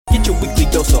weekly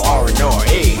dose of R&R.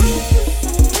 Hey.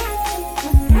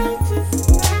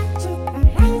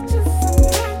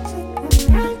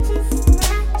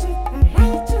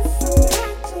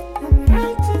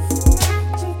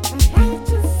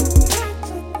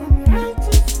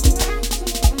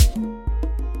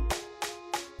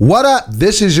 What up?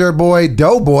 This is your boy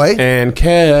Doughboy. And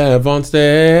Kev on stage.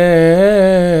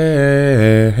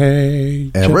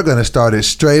 And we're going to start it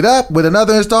straight up with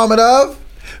another installment of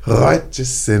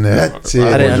Righteous and Ratchet.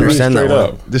 I didn't understand that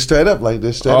one. Just straight up, like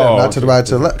this straight up, not to the right,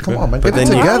 to the left. Come on, man, get it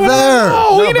together.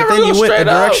 No, but then you went a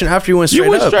direction after you went straight up.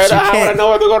 You went straight up. How would I know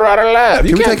whether to go right or left?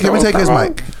 Can we take his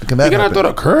mic? Can I throw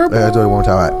the curb? Yeah, do it one more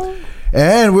time. All right.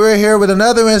 And we're here with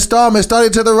another installment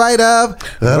starting to the right of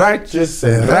Righteous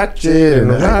and Ratchet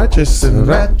and Righteous and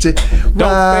Ratchet. Don't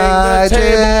bang the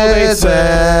table, they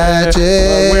said.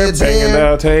 We're banging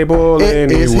the table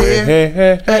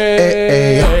anyway.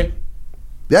 Hey.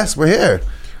 Yes, we're here.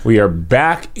 We are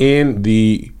back in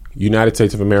the United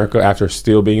States of America after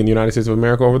still being in the United States of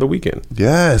America over the weekend.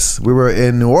 Yes, we were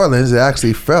in New Orleans. It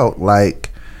actually felt like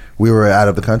we were out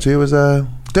of the country. It was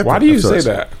different. Why do you say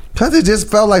that? Because it just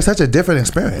felt like such a different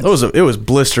experience. It was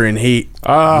blistering heat.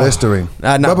 Blistering.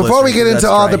 But before we get into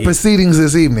all the proceedings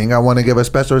this evening, I want to give a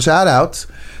special shout out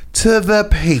to the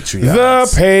Patreon. The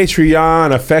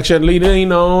Patreon, affectionately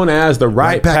known as the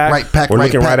Right Pack. We're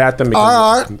looking right at them.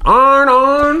 Arn.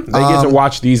 They get to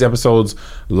watch these episodes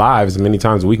live as many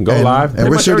times as we can go live. And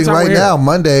we're shooting right now,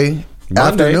 Monday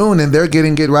afternoon, and they're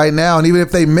getting it right now. And even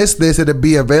if they miss this, it'll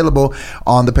be available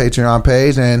on the Patreon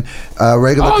page and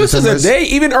regular. This is a day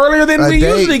even earlier than we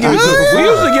usually give it to them. We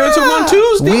usually give it to them on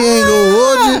Tuesday. We ain't gonna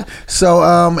hold you. So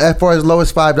for as low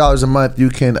as $5 a month, you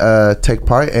can take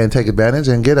part and take advantage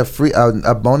and get a free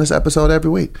a bonus episode every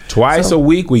week. Twice a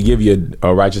week, we give you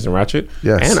a Righteous and Ratchet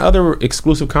and other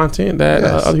exclusive content that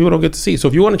other people don't get to see. So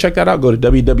if you want to check that out, go to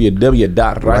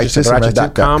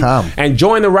www.righteousandratchet.com and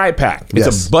join the Right Pack.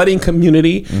 It's a budding community,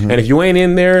 and if you ain't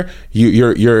in there,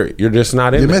 you're just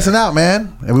not in. You're missing out,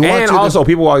 man. And also,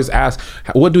 people always ask,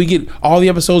 "What do we get? All the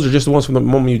episodes, or just the ones from the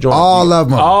moment you join?" All of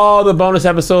them. All the bonus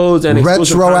episodes and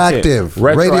retroactive,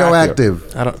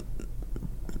 radioactive. I don't.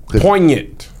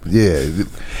 Poignant. Yeah,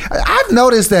 I've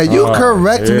noticed that you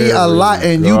correct me a lot,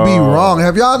 and you be wrong.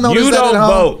 Have y'all noticed that at home? You don't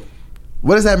vote.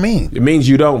 What does that mean? It means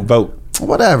you don't vote.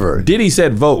 Whatever. Diddy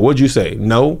said vote. What'd you say?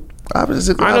 No. I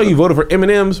know you voted for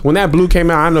M&M's. When that blue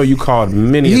came out, I know you called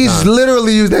many times. He's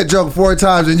literally used that joke 4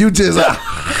 times, and you just... I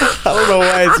don't know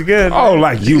why it's good. Oh,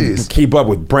 like you keep up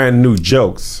with brand new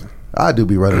jokes. I do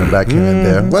be running them back here and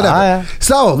there. Whatever.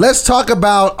 So, let's talk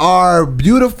about our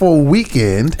beautiful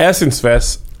weekend. Essence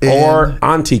Fest or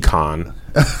AuntieCon.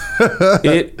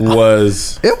 It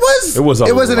was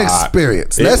an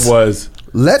experience.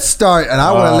 Let's start, and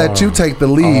I want to let you take the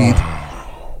lead.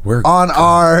 We're on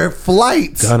our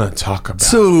flight gonna talk about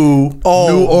to New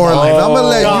Orleans. I'm gonna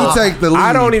let you take the lead.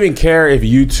 I don't even care if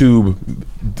YouTube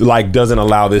doesn't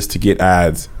allow this to get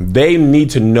ads. They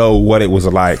need to know what it was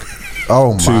like.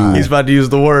 Oh my! He's about to use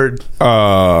the word.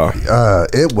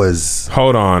 It was.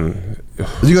 Hold on.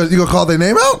 You gonna call their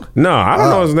name out? No, I don't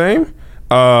know his name.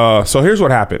 So here's what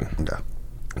happened. Okay.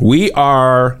 We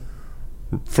are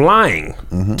flying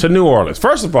to New Orleans.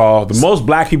 First of all, the most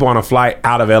black people on a flight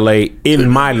out of LA in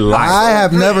my life. I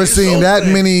have never seen that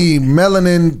many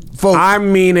melanin folks. I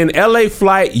mean, an LA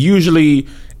flight, usually,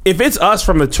 if it's us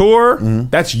from the tour,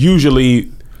 that's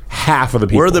usually half of the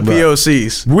people. We're the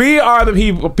POCs. We are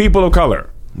the people of color.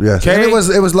 Yes. Okay? And it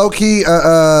was low key.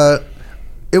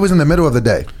 It was in the middle of the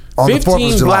day. On 15 the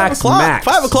 4th of July. Blacks max.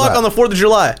 5 o'clock on the 4th of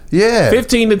July. Yeah.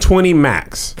 15 to 20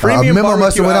 max. Memo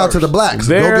must have went out to the blacks.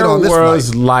 There Go get on this was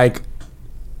flight. Like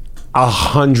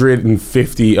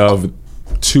 150 of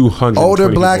 200 older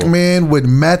black people. Men with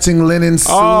matching linen suits.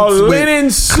 Oh,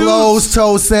 linen suits.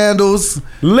 Closed-toe sandals.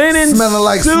 Linen smelling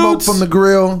like suits. Smoke from the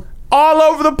grill. All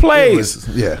over the place.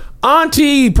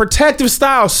 Auntie protective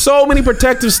styles. So many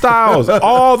protective styles.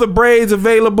 All the braids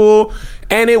available.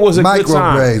 And it was a good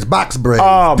time. Micro braids, box braids,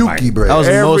 dookie braids. That was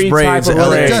the most braids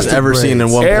LA's ever seen in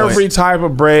one point. Every type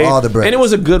of braid. All the braids. And it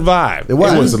was a good vibe. It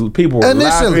was people were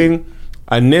laughing.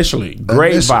 Initially.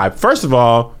 Great vibe. First of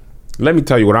all, let me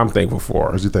tell you what I'm thankful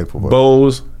for. What you thankful for?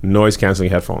 Bose noise canceling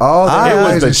headphones. Oh,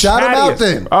 it was the shout them out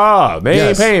then. Oh, they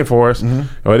ain't paying for us.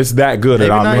 But it's that good that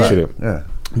I'll mention it. Yeah.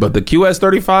 But the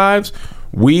QS35s,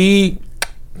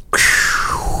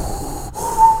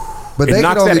 but it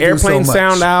knocks that airplane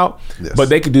sound out, but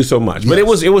they could do so much. But it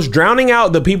was drowning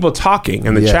out the people talking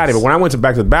and the chatting. But when I went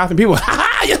back to the bathroom, people, they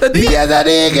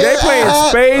playing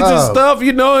spades and stuff.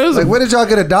 You know, it was like, where did y'all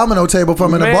get a domino table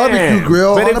from in a barbecue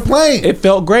grill on a plane? It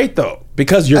felt great though.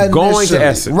 Because you're going to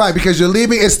Essence. Right, because you're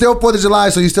leaving. It's still 4th of July,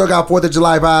 so you still got 4th of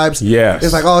July vibes. Yes.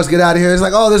 It's like, oh, let's get out of here. It's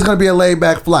like, oh, this is going to be a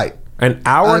laid-back flight. An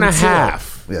hour and a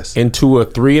half into a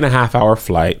 3.5 hour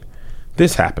flight,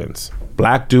 this happens.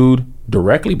 Black dude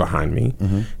directly behind me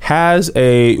has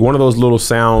one of those little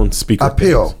sound speaker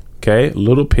pill. Okay,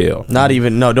 little pill.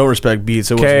 Don't respect Beats.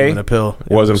 It wasn't even a pill.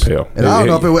 Wasn't a pill. And I don't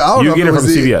know if it was. You get it from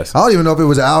CVS. I don't even know if it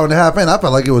was an hour and a half in. I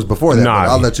felt like it was before that.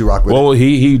 I'll let you rock with it. Well,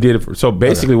 he did it. So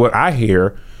basically, what I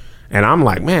hear, and I'm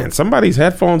like, man, somebody's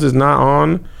headphones is not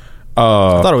on.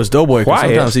 I thought it was Doughboy.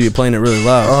 Sometimes he be playing it really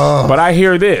loud. But I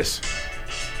hear this,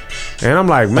 and I'm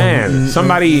like, man,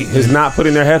 somebody is not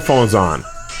putting their headphones on.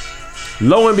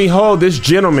 Lo and behold, this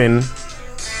gentleman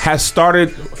has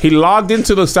started. He logged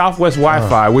into the Southwest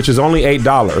Wi-Fi, which is only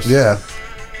 $8. Yeah.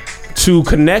 To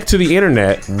connect to the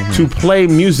internet to play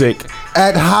music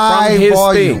at high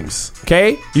volumes. Thing.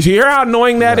 Okay, you hear how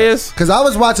annoying that is? Because I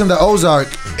was watching the Ozark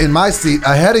in my seat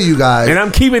ahead of you guys, and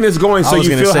I'm keeping this going so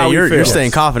you feel how we feel. You're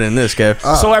staying confident in this, Kev.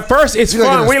 So at first it's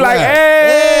fun. We like,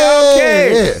 hey,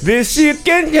 okay, this shit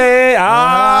can get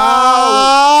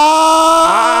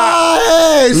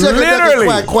literally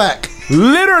quack quack.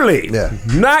 Literally,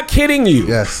 not kidding you.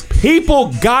 Yes,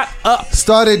 people got up,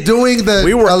 started doing the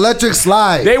electric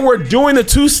slide. They were doing the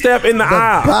 2-step in the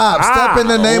aisle. Pop, step in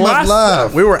the name of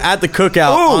love. We were at the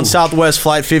cookout on Southwest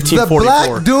Flight 1544. The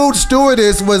black dude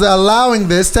stewardess was allowing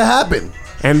this to happen,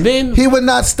 and then he would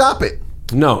not stop it.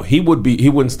 No, he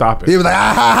wouldn't stop it. He was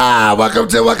like, welcome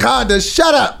to Wakanda.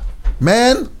 Shut up,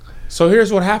 man. So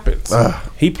here's what happens.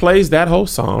 He plays that whole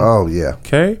song. Oh yeah.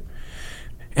 Okay.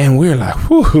 And we're like,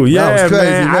 whoo, yeah, crazy,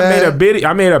 man.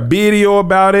 I made a video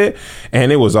about it,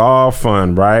 and it was all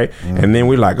fun, right? And then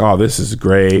we're like, oh, this is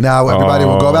great. Now everybody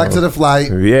will go back to the flight.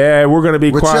 Yeah, we're gonna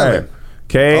be quiet. Chilling.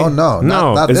 Okay. Oh no,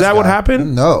 not is this that guy. what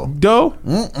happened? No. Doe?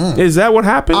 Is that what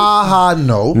happened?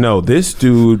 No. No, this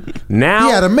dude now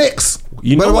he had a mix.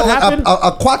 You know what happened?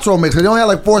 A quattro mix. He only had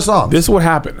like 4 songs. This is what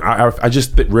happened. I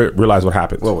just realized what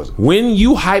happened. What was it? When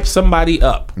you hype somebody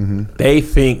up, they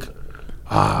think,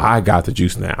 I got the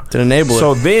juice now. To enable it.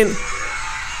 So then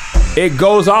it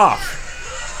goes off.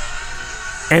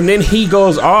 And then he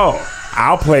goes,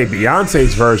 I'll play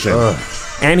Beyonce's version.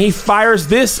 And he fires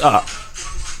this up.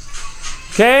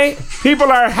 Okay?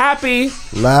 People are happy.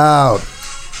 Loud.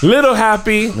 Little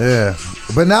happy. Yeah.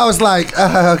 But now it's like,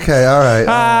 okay, all right.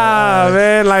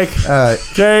 Man, like,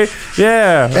 okay,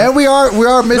 yeah. And we are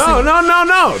missing.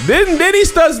 No. Then he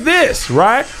does this,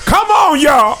 right? Come on,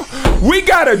 y'all. We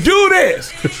gotta do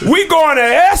this. We going to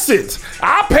Essence.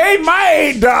 I paid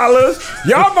my $8.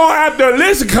 Y'all gonna have to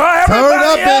listen. Turn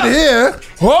up in here.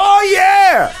 Oh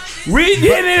yeah. We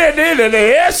did it at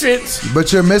the Essence.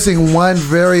 But you're missing one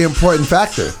very important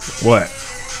factor. What?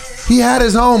 He had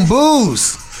his own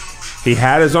booze. He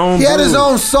had his own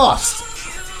sauce.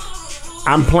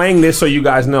 I'm playing this so you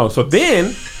guys know. So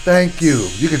then... Thank you.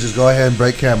 You can just go ahead and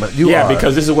break camera.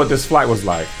 Because this is what this flight was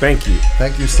like. Thank you.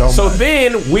 Thank you so much. So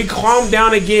then we calm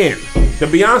down again. The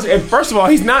Beyonce... And first of all,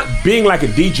 he's not being like a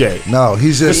DJ. No,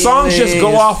 he's just... The songs just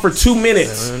go off for 2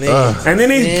 minutes. And then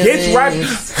he gets right...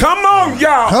 Come on,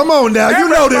 y'all. Come on now. You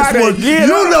know this one. You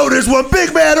know this one.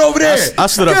 Big man over there. I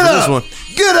stood up for this one.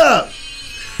 Get up.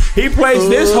 He plays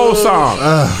this whole song,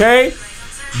 okay?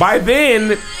 By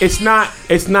then, it's not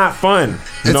fun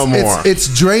no more. It's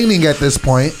draining at this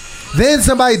point. Then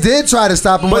somebody did try to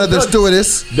stop him, one of the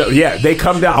stewardess. They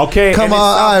come down, okay? Come on,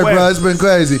 all right, bro, it's been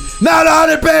crazy. No,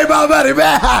 they paid my money,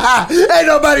 man. Ain't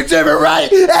nobody tripping,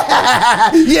 right?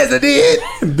 Yes, I did.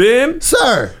 Then,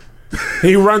 sir,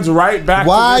 he runs right back.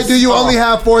 Why do you only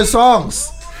have 4 songs,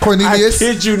 Cornelius? I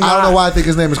kid you not. I don't know why I think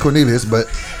his name is Cornelius, but...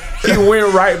 He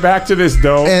went right back to this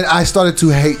dough. And I started to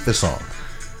hate the song.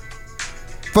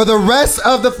 For the rest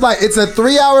of the flight, it's a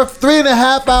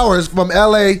 3.5 hours from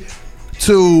LA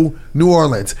to New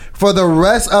Orleans. For the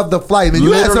rest of the flight. And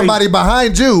you had somebody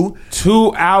behind you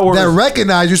 2 hours that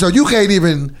recognized you, so you can't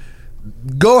even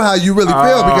go how you really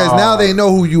feel because now they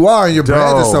know who you are and your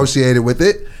brand's associated with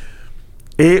it.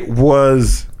 It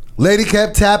was... Lady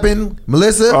kept tapping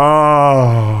Melissa.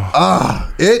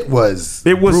 It was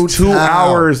brutal. 2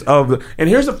 hours of and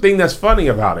here's the thing that's funny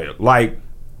about it. Like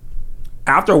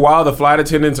after a while, the flight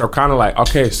attendants are kind of like,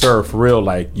 "Okay, sir, for real,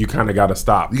 like you kind of got to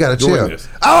stop. You got to chill." This.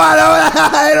 Oh, I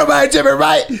know. Ain't nobody tripping,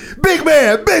 right? Big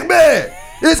man.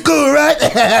 It's cool, right?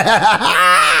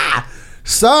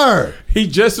 Sir, he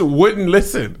just wouldn't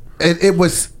listen. It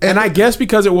was, and I guess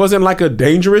because it wasn't like a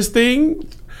dangerous thing.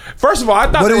 First of all, I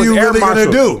thought what it was really going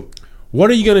to do? What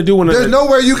are you going to do when there's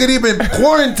nowhere you can even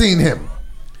quarantine him?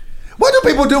 What do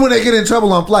people do when they get in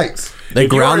trouble on flights? They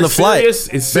ground the flight. It's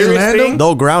serious land thing. them?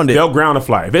 They'll ground it. They'll ground the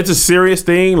flight. If it's a serious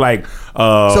thing, like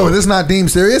So is this not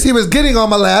deemed serious? He was getting on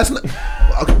my last.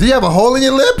 Do you have a hole in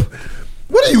your lip?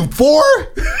 What are you, 4?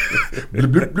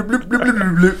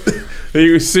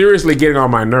 you're seriously getting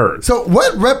on my nerves. So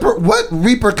what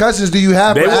repercussions do you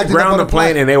have? They for will acting ground up the on a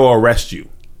plane and they will arrest you.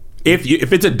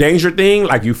 If it's a danger thing,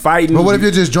 like you fighting. But what if you're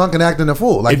just drunk and acting a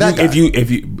fool like that guy?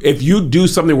 If you do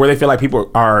something where they feel like people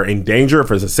are in danger,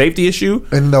 if it's a safety issue,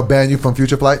 And they'll ban you from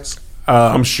future flights?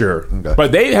 I'm sure. Okay.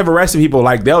 But they have arrested people,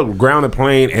 like they'll ground the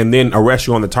plane and then arrest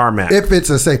you on the tarmac. If it's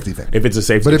a safety thing. If it's a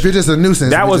safety But if issue. you're just a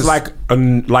nuisance. That you was just-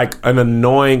 like an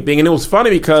annoying thing, and it was funny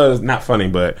because not funny,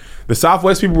 but the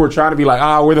Southwest people were trying to be like,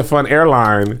 we're the fun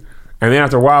airline, and then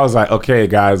after a while, I was like, okay,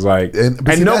 guys, like, And- and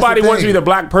but see, nobody that's the wants to be thing. the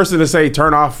black person to say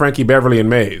turn off Frankie Beverly and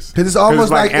Maze Because it's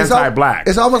almost like anti-black.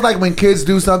 It's almost like when kids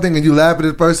do something and you laugh at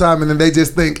it the first time and then they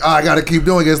just think, I got to keep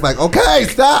doing it. It's like, okay,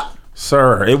 stop.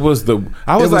 Sir, I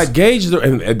was like, Gage,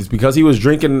 and it's because he was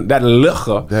drinking that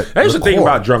liquor. That's the thing liqueur.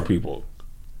 about drunk people.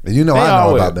 And you know I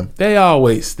know about them. They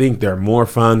always think they're more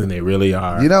fun than they really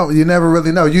are. You know, you never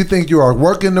really know. You think you are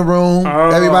working the room.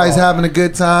 Everybody's having a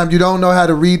good time. You don't know how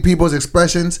to read people's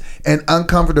expressions and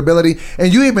uncomfortability.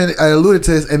 And you even alluded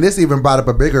to this, and this even brought up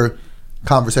a bigger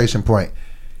conversation point.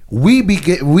 We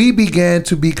began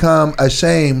to become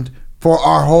ashamed for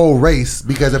our whole race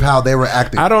because of how they were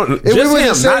acting. I don't. If Just we him,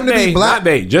 were ashamed not to be they. black, Not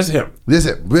they. Just him.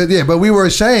 yeah, but we were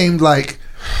ashamed. Like,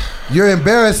 you're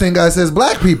embarrassing us as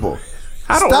black people.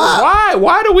 I don't. Stop. Why?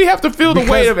 Why do we have to feel the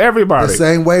weight of everybody? The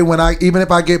same way even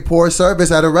if I get poor service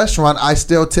at a restaurant, I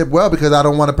still tip well because I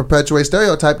don't want to perpetuate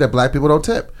stereotype that black people don't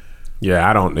tip. Yeah,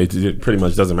 I don't. It pretty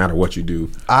much doesn't matter what you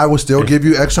do. I will still give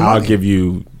you extra money. I'll give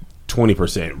you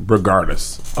 20%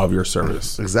 regardless of your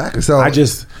service. Exactly. So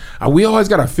we always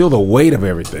got to feel the weight of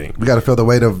everything. we got to feel the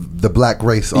weight of the black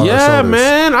race on our Yeah, shoulders.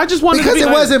 man. I just wanted Because to be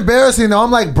it was embarrassing though.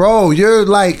 I'm like, bro, you're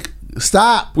like,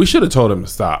 stop. We should have told him to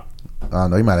stop. Oh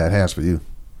no, he might have had hands for you.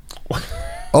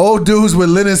 Old dudes with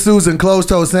linen suits and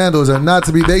closed-toe sandals are not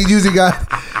to be. They usually got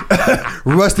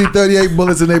rusty 38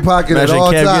 bullets in their pocket Imagine at all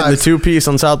Kev getting the times. 2-piece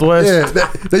on Southwest.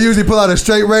 Yeah, they usually pull out a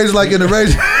straight razor like in the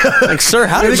razor. Like, sir,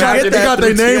 how They did you got, get they that got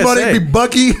their through name on it. TSA? Be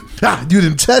Bucky. You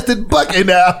done tested Bucky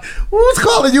now. Who's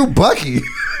calling you Bucky?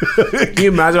 Can you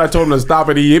imagine I told him to stop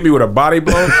and he hit me with a body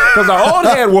blow? Because the old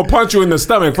head will punch you in the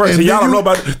stomach first. And And y'all then don't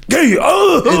know you-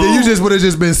 about it. And then you just would have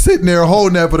just been sitting there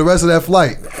holding that for the rest of that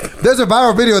flight. There's a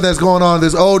viral video that's going on.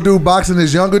 This old dude boxing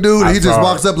this younger dude. And he just saw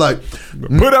walks it. up like,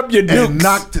 Put up your dukes. and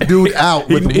knocked the dude out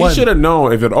with He one. should have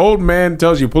known if an old man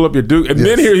tells you pull up your duke, and then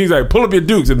Yes. here he's like pull up your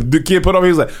dukes, and the kid put up.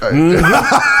 He's like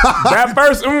that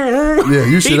first. Yeah,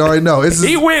 you should already know.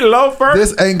 He went low first.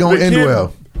 This ain't gonna The end kid,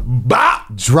 well.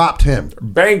 Bop, Dropped him.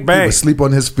 bang, He bang. was asleep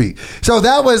on his feet. So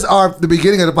that was the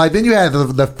beginning of the fight. Then you had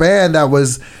the fan that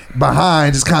was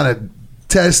behind, just kind of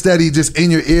test steady, just in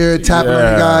your ear, tapping on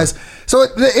Yeah. you guys. So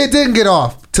it didn't get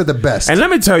off to the best. And let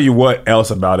me tell you what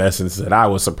else about Essence that I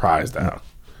was surprised at.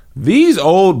 These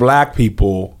old black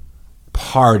people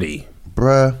party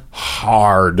bruh.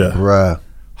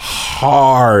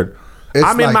 hard. It's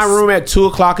I'm in like- my room at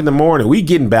 2:00 in the morning. We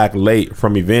getting back late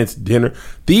from events, dinner.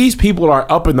 These people are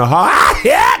up in the hall.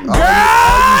 Yeah,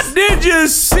 girl, did you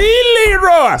see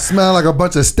Leroy? Smell like a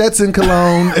bunch of Stetson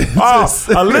cologne.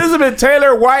 Elizabeth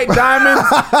Taylor, White Diamonds,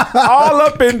 all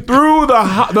up and through the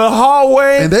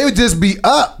hallway. And they would just be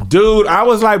up. Dude, I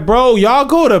was like, bro, y'all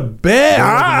go to bed.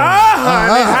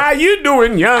 Honey, how you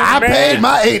doing, young I man? paid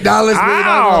my $8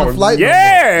 on a flight. Yeah.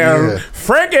 Yeah.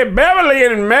 Frankie Beverly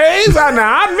and Maze. I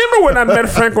remember when I met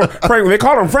Franklin. They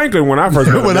called him Franklin when I first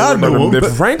met him. When I knew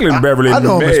him. Franklin Beverly I and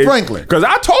know him as Maze. Franklin. Because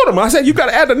I told him, I said, you got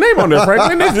to add the name on there,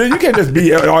 Franklin. You can't just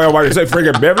be everybody say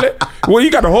Frankie Beverly. Well,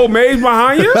 you got the whole Maze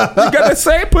behind you. You got to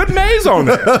say, put Maze on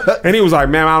there. And he was like,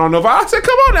 man, I don't know if I said,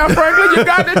 come on now, Franklin, you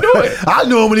got to do it. I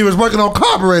knew him when he was working on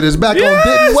carburetors back on Yes,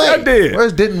 Denton Way. I did.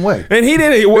 Where's Denton Way? And he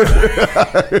didn't.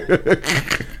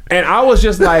 And I was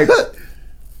just like,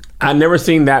 I never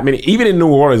seen that many. Even in New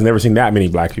Orleans, never seen that many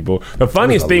black people. The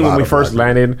funniest thing when we first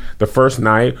landed the first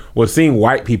night was seeing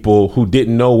white people who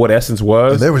didn't know what Essence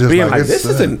was. And they were just being like, like, this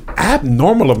is an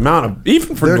abnormal amount of,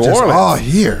 even for They're New just Orleans. all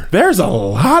here. There's a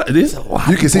lot. There's a lot.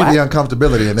 You can see black- the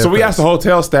uncomfortability in their So we face. asked the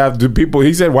hotel staff, do people,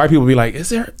 he said white people be like, is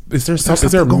there something, is there a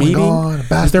something going meeting? on,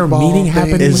 Is there a basketball meeting thing?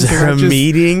 happening? Is there a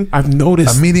meeting? I've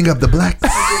noticed. A meeting of the black.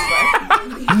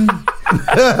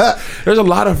 There's a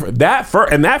lot of that.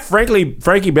 And that, frankly,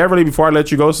 Frankie Beverly, Before I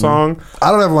Let You Go song.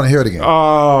 I don't ever want to hear it again.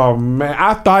 Oh, man.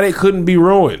 I thought it couldn't be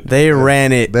ruined. They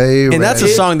ran it. And that's a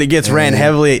song that gets ran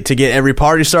heavily to get every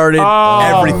party started.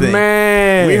 Everything.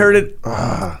 Man. We heard it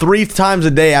 3 times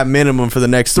a day at minimum for the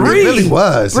next 3. It really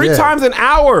was. 3 times an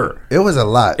hour. It was a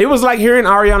lot. It was like hearing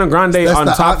Ariana Grande on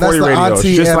Top 40 radio. It's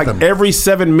just anthem. like every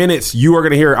 7 minutes you are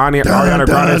going to hear Ariana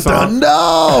Grande song.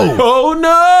 No. Oh, no.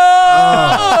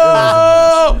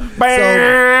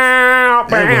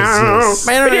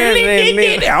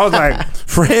 I was like,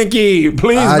 Frankie,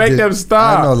 please make them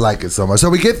stop. I don't like it so much. So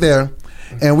we get there,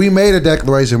 and we made a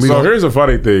declaration. Here's a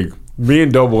funny thing. Me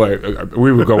and Doughboy,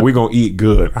 we gonna eat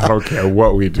good. I don't care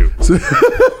what we do.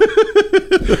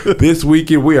 This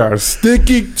weekend we are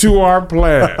sticking to our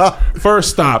plan.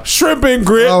 First stop, shrimp and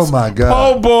grits. Oh my God!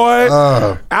 Oh boy,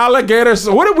 alligators.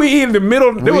 What did we eat in the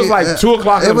middle? It was like 2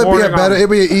 o'clock in the morning. It'd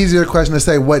be an easier question to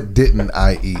say, what didn't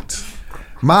I eat?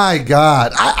 My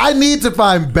God, I need to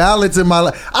find balance in my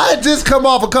life. I had just come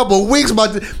off a couple of weeks. My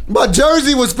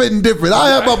jersey was fitting different. I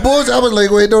had my bullshit. I was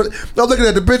like, wait, I'm looking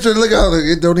at the picture and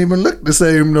it don't even look the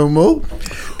same no more.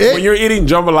 When you're eating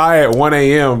jambalaya at 1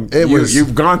 a.m.,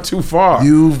 you've gone too far.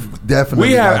 You've definitely.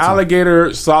 We had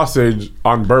alligator sausage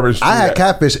on Bourbon Street. I had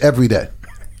catfish every day.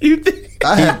 You did?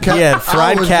 I had catfish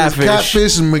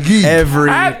and McGee.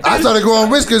 I started growing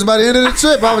whiskers by the end of the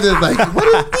trip. I was just like,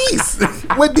 what are these?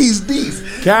 What these?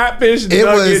 Catfish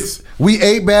nuggets. We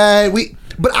ate bad.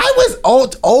 But I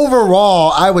was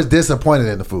overall, I was disappointed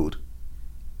in the food.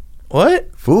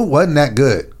 What? Food wasn't that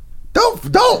good.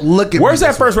 Don't look at. Where's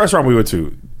that first restaurant we went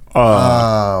to?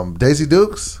 Daisy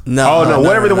Dukes? No.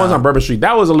 Whatever the ones on Bourbon Street.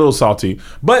 That was a little salty.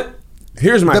 But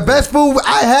here's the best food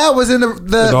I had was in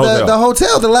the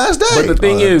hotel the last day. But the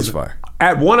thing is,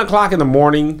 at 1 o'clock in the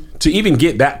morning, to even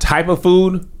get that type of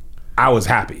food, I was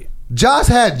happy. Josh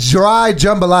had dry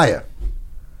jambalaya.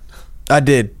 I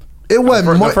did. It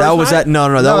wasn't. That was at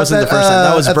no. That wasn't the first time.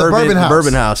 That was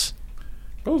Bourbon House.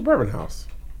 What was Bourbon House?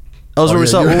 That was where we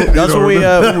saw. That's when we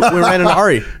ran into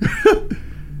Ari.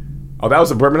 Oh, that was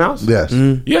the Bourbon House? Yes.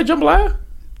 Mm-hmm. You had jambalaya?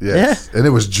 Yes. Yeah. And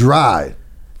it was dry.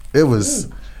 It was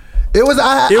rice.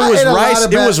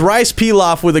 It was rice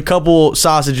pilaf with a couple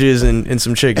sausages and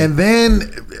some chicken. And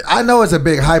then I know it's a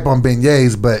big hype on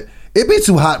beignets, but it'd be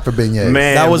too hot for beignets.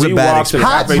 Man, that was a bad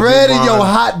experience. Hot bread in your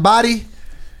hot body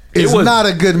is not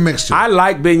a good mixture. I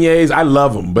like beignets. I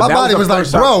love them. But my body was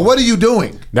like, bro, what are you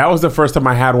doing? That was the first time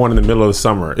I had one in the middle of the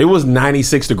summer. It was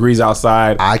 96 degrees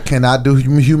outside. I cannot do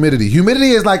humidity.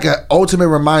 Humidity is like an ultimate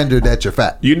reminder that you're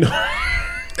fat. You know.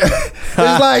 It's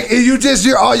like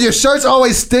your shirt's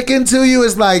always sticking to you.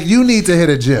 It's like you need to hit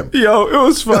a gym. Yo, it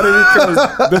was funny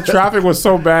because the traffic was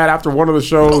so bad after one of the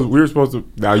shows. We were supposed to.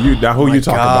 Now who you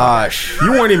talking about?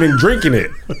 You weren't even drinking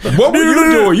it. What were you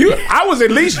doing? I was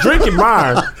at least drinking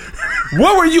mine.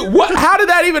 What were you? How did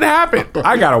that even happen?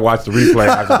 I gotta watch the replay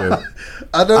after this.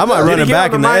 I might run it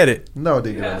back in the edit. No, it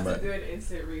didn't. That's a good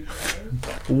instant replay.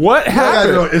 What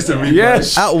happened? Instant replay.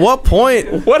 Yes. At what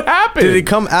point? What happened? Did it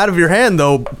come out of your hand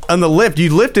though? On the lift,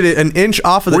 you lifted it an inch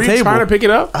off of the table. Were you trying to pick it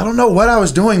up? I don't know what I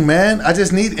was doing, man. I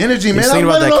just need energy, man. I'm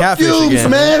running off fumes,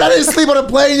 man. I didn't sleep on a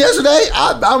plane yesterday.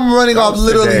 I'm running off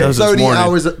literally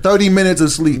 30 minutes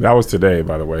of sleep. That was today,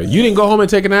 by the way. You didn't go home and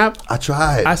take a nap? I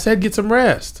tried. I said get some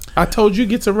rest. I told you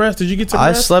get some rest. Did you get some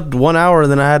rest? I slept 1 hour,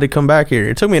 then I had to come back here.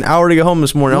 It took me an hour to get home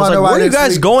this morning. I was like, where are you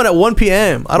guys going at 1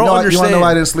 p.m.? I don't understand. You want to know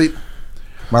why I didn't sleep?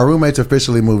 My roommates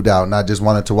officially moved out, and I just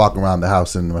wanted to walk around the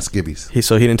house in my skivvies.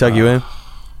 So he didn't tuck you in?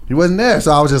 He wasn't there,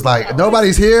 so I was just like,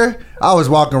 nobody's here. I was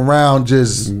walking around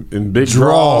just in big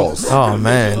draws. Oh,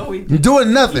 man.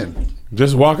 Doing nothing.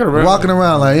 Just walking around? Walking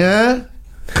around like, yeah.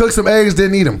 Cooked some eggs,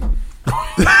 didn't eat them.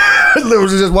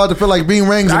 Literally just wanted to feel like bean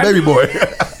rings and baby boy.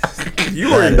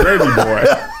 You were in gravy boy.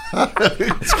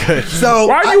 It's good. So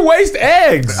why you waste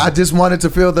eggs? I just wanted to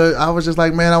feel I was just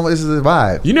like, man, this is a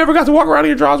vibe. You never got to walk around in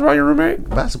your drawers around your roommate?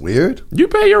 That's weird. You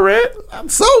pay your rent?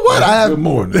 So what? I have good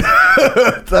morning.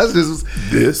 That's just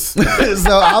this. So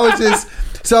I was just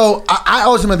I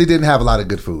ultimately didn't have a lot of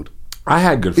good food. I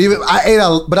had good food. I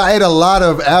ate a lot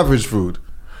of average food.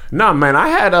 Nah, man, I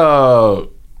had I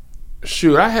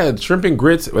had shrimp and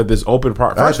grits at this open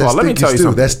park. First of all, let me tell you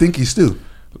something. That stinky stew.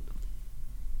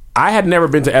 I had never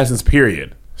been to Essence,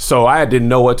 period. So I didn't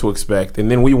know what to expect.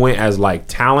 And then we went as like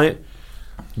talent.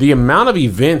 The amount of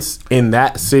events in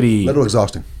that city. A little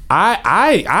exhausting.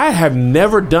 I have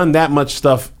never done that much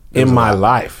stuff in my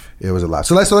life. It was a lot.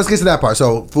 So let's get to that part.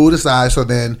 So food aside, so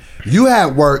then you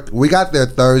had work. We got there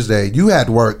Thursday. You had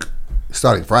work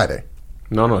starting Friday.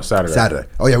 No, Saturday. Saturday.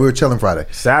 Oh yeah, we were chilling Friday.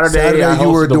 Saturday I you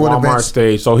were hosted the doing Walmart events.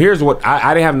 stage. So here's what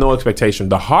I didn't have no expectation.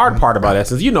 The hard part about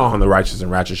Essence, you know, on the Righteous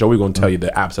and Ratchet show, we're going to tell you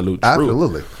the absolute truth.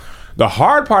 Absolutely. The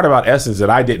hard part about Essence that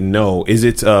I didn't know is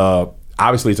it's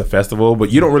obviously it's a festival,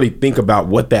 but you don't really think about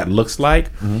what that looks like.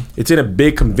 It's in a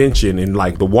big convention, and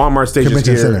like the Walmart stage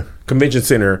Convention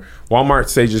Center, Walmart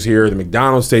stage is here, the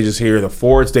McDonald's stage is here, the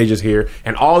Ford stage is here,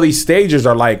 and all these stages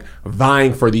are like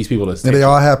vying for these people to stage. And they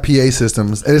all have PA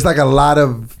systems. And it's like a lot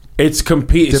of It's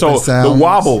competing. So sounds. The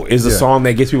Wobble is a song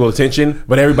that gets people's attention,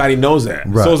 but everybody knows that.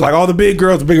 Right. So it's like all the big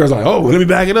girls are like, oh, let me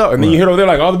back it up. And then you hear over there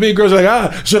like all the big girls are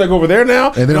like, should I go over there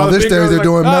now? And then all on the this big stage girls they're are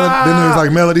doing like, then there's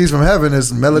like Melodies from Heaven.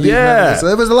 It's Melodies from Heaven. So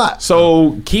it was a lot.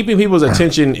 So keeping people's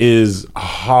attention is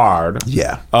hard.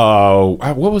 Yeah.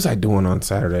 What was I doing on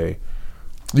Saturday?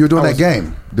 You were doing that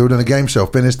game. You were doing a game show.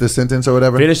 Finish the sentence or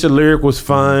whatever. Finish the lyric was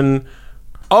fun.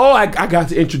 Oh, I got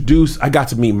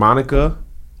to meet Monica.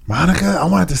 Monica, I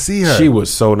wanted to see her. She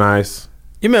was so nice.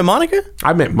 You met Monica?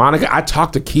 I met Monica. I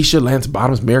talked to Keisha Lance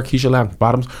Bottoms, Mayor Keisha Lance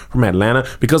Bottoms from Atlanta,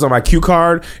 because on my cue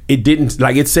card, it didn't,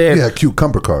 like it said. Yeah,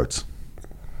 cucumber cards.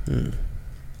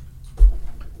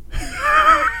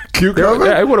 Cucumber?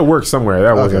 Yeah, it would have worked somewhere.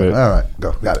 That wasn't it. All right,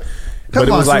 go. Got it. But Come it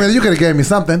on, was like- Serena, you could have gave me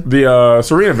something. The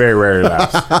Serena very rarely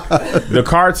laughs. The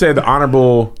card said the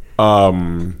Honorable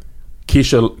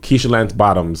Keisha Lance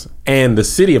Bottoms and the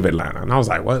city of Atlanta. And I was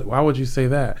like, what? Why would you say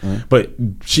that? But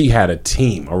she had a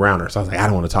team around her. So I was like, I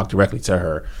don't want to talk directly to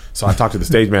her. So I talked to the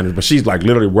stage manager, but she's like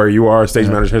literally where you are, stage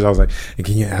manager. So I was like, and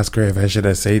can you ask her if I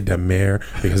should say the mayor?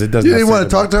 Because it doesn't. You didn't want to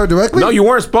talk to her directly? No, you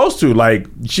weren't supposed to. Like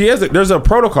there's a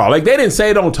protocol. Like they didn't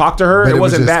say don't talk to her. But It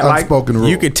wasn't just that like unspoken rule.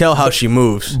 You could tell how she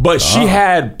moves. but she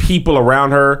had people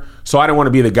around her, so I didn't want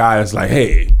to be the guy that's like,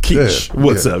 "Hey, Keish,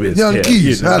 what's up?" It's, Young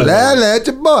Keish, holla at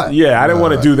your boy. Yeah, I didn't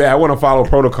want to do that. I want to follow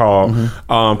protocol,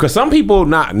 because some people,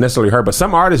 not necessarily her, but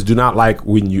some artists do not like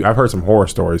when you. I've heard some horror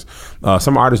stories.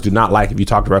 Some artists do not like if you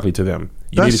talk directly to them.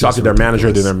 You need to talk to their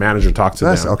manager, then their manager talks to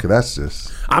them. Okay, that's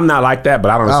just. I'm not like that,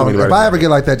 but I don't know. If I ever get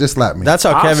like that, just slap me. That's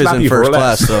how I'll Kevin's slap in you for first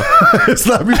less. class, though.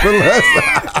 slap me for less.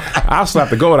 I'll slap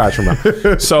the goat out your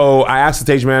mouth. So I asked the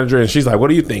stage manager, and she's like, "What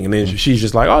do you think?" And then she's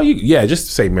just like, "Oh, just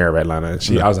say Mayor of Atlanta."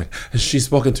 And I was like, "She's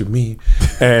spoken to me,"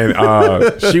 and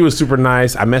she was super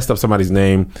nice. I messed up somebody's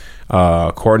name,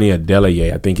 Courtney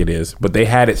Adelaye, I think it is, but they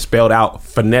had it spelled out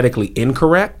phonetically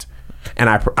incorrect. And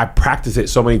I practiced it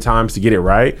so many times to get it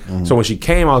right. So when she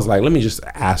came, I was like, let me just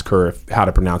ask her how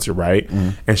to pronounce it right.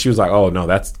 And she was like, oh, no,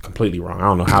 that's completely wrong. I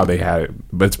don't know how they had it,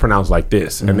 but it's pronounced like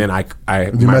this. And then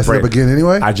You messed it up again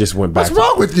anyway? I just went back. What's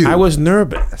wrong with you? I was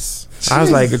nervous. I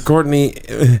was like, Courtney.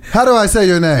 How do I say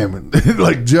your name?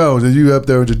 Like Jones, and you up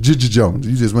there with your Jones.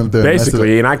 You just went up there.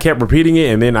 Basically, and I kept repeating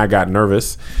it, and then I got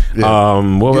nervous. Yeah.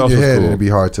 What Get else your was head, cool? it'd be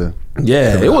hard to.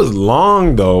 Yeah, it was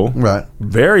long though. Right.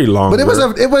 Very long. But it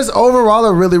was overall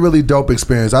a really, really dope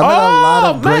experience. I met a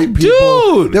lot of great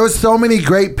people. Dude. There was so many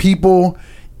great people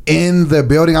in the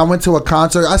building. I went to a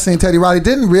concert. I seen Teddy Riley.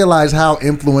 Didn't realize how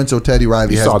influential Teddy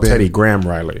Riley You has saw been. Teddy Graham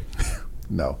Riley.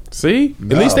 No. See?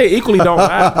 At least they equally don't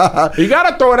laugh. You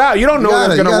gotta throw it out. You don't know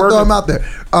what's You gonna gotta work. throw him out there.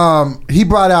 He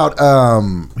brought out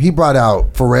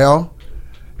Pharrell.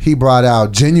 He brought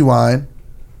out Genuine,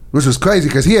 which was crazy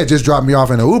because he had just dropped me off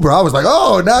in an Uber. I was like,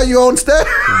 oh, now you on stage.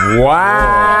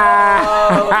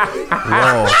 Wow.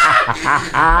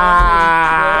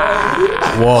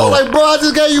 I was like, bro, I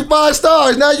just gave you 5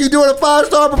 stars. Now you doing a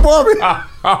 5-star performance.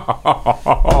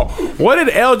 What did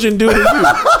Elgin do to you?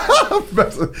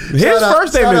 His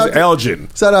first name is Elgin.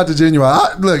 Shout out to Genuine.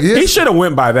 He should have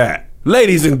went by that.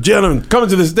 Ladies and gentlemen, coming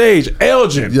to the stage,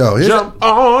 Elgin. Yo, jump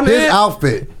on his it.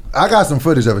 outfit. I got some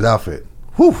footage of his outfit.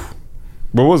 Whew.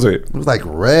 What was it? It was like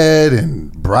red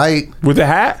and bright. With the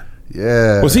hat?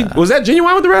 Yeah. Was that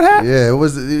Genuine with the red hat? Yeah, it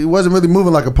was. He wasn't really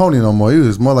moving like a pony no more. He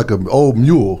was more like an old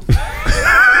mule.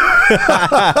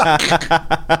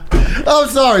 I'm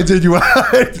sorry, Genuine.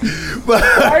 But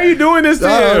Why are you doing this to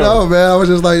I don't him? know, man. I was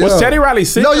just like, Was yo. Teddy Riley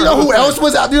sick? No, you know who else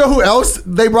was out? You know who else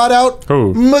they brought out?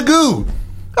 Who? Magoo.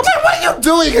 I'm like, what are you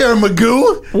doing here,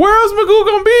 Magoo? Where else Magoo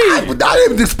gonna be? I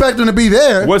didn't expect him to be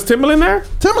there. Was Timbaland there?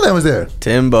 Timbaland was there.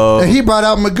 Timbo. And he brought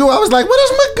out Magoo. I was like, what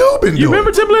has Magoo been doing? You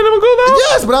remember Timbaland and Magoo though?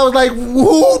 Yes, but I was like,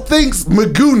 who thinks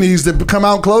Magoo needs to come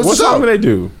out and close What the show? song did they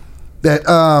do? That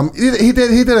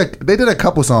they did a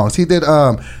couple songs. He did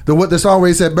the song where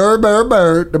he said bird, bird,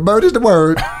 bird, the bird is the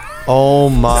word. Oh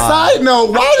my. Side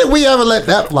note, why did we ever let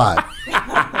that fly?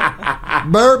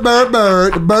 Bird, bird,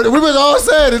 bird, the bird. We was all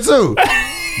saying it too.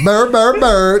 Bird, bird,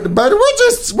 bird, the bird.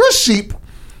 We're sheep.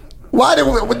 Why did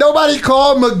nobody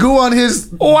call Magoo on his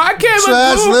Why can't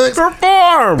trash Magoo lyrics?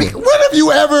 perform? When have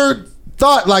you ever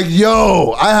thought like,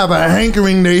 yo, I have a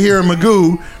hankering to hear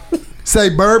Magoo? say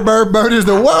bird, bird, bird is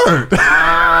the word.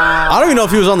 I don't even know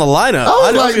if he was on the lineup. I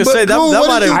was gonna like, say that Magoo,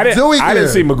 might have. I didn't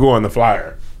see Magoo on the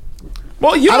flyer.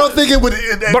 Well, I don't think it would.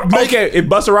 But okay, if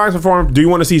Busta Rhymes performed, do you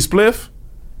want to see Spliff?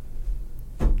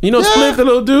 You know Spliff, the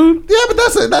little dude? Yeah, but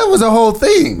that was a whole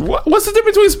thing. What's the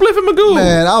difference between Spliff and Magoo?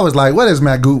 Man, I was like, what has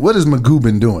Magoo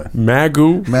been doing?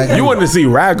 Magoo? You wanted to see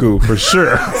Ragu for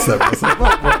sure.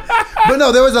 But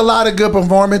no, there was a lot of good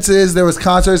performances. There was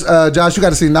concerts. Josh, you got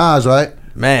to see Nas, right?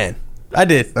 Man, I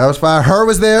did. That was fine. Her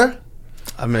was there.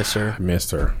 I missed her.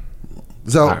 Missed her.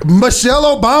 So Michelle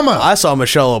Obama. I saw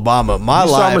Michelle Obama. You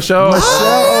saw Michelle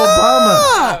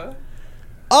Obama.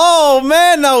 Oh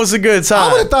man, that was a good time.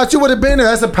 I would have thought you would have been there.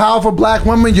 That's a powerful black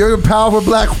woman. You're a powerful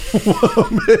black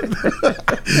woman.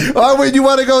 Why would you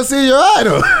want to go see your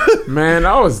idol? Man,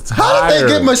 I was tired. How did they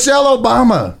get Michelle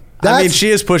Obama? I mean, she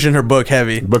is pushing her book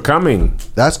heavy. Becoming.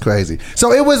 That's crazy.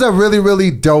 So it was a really,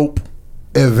 really dope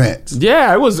event.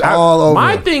 Yeah, it was all over.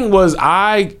 My thing was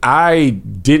I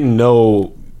didn't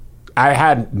know. I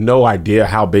had no idea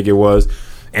how big it was.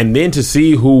 And then to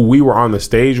see who we were on the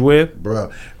stage with.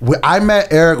 Bro, I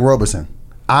met Eric Roberson.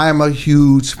 I am a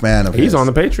huge fan of his. He's on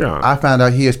the Patreon. I found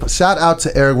out he is. Shout out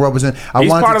to Eric Roberson. He's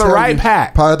part of the Right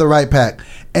Pack. Part of the Right Pack.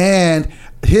 And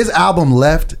his album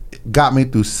Left got me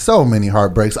through so many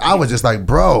heartbreaks. I was just like,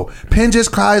 bro, Pen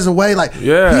Just Cries Away. Like,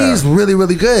 he's really,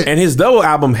 really good. And his double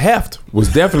album Heft was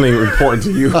definitely important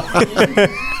to you.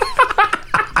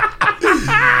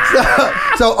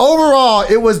 So overall,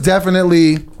 it was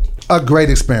definitely a great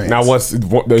experience. Now,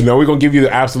 we're going to give you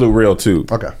the absolute real, too.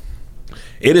 Okay.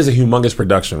 It is a humongous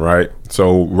production, right?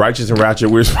 So, Righteous and Ratchet,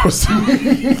 we're supposed to...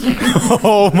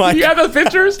 Oh, my God. You have those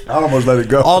pictures? I almost let it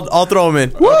go. I'll throw them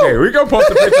in. Okay, we're going to post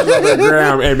the pictures on the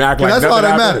gram and act like that's all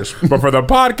that matters. But for the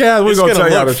podcast, we're going to tell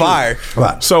you how to fire.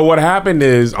 Right. So, what happened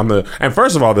is, and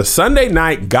first of all, the Sunday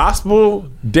night gospel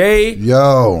day...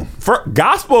 Yo.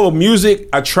 Gospel music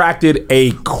attracted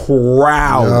a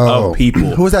crowd of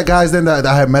people. Who was that guy's name that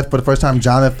I had met for the first time?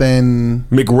 Jonathan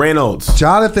McReynolds.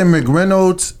 Jonathan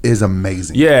McReynolds is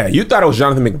amazing. Yeah, you thought it was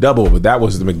Jonathan McDouble, but that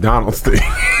was the McDonald's thing.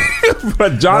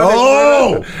 But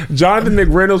Jonathan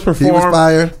McReynolds performed. He was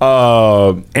fire.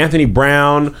 Anthony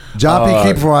Brown. John P.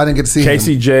 Key before I didn't get to see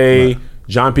KCJ, him.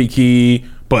 John P. Key,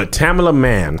 but Tamala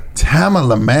Mann.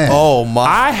 Oh, my.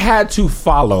 I had to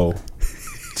follow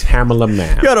Tamala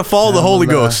Mann. You got to follow the Holy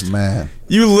Ghost. Man.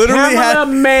 You literally Tamala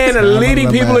Mann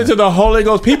leading people into the Holy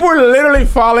Ghost. People were literally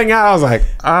falling out. I was like,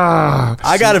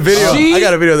 I got a video.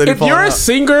 That if you're a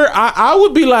singer, I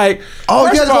would be like,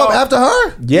 oh, you had to go up after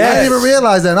her? Yes. I didn't even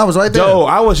realize that. And I was right there. Yo,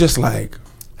 I was just like,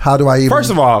 how do I even?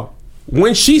 First of all,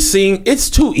 when she sings, it's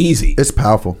too easy. It's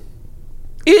powerful.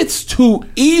 It's too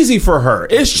easy for her.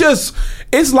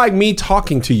 It's like me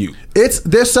talking to you.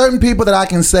 There's certain people that I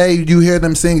can say, you hear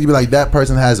them sing, you be like, that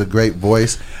person has a great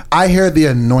voice. I hear the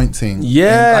anointing.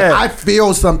 Yeah. Like, I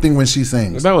feel something when she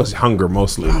sings. That was hunger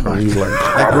mostly.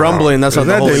 Like grumbling. That's not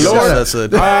the Holy Ghost. That's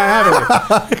it.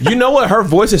 You know what? Her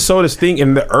voice is so distinct.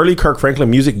 In the early Kirk Franklin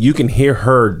music, you can hear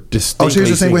her distinctly. Oh, she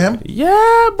used to sing with him?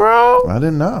 Yeah, bro. I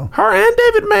didn't know. Her and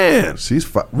David Mann.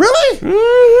 She's really?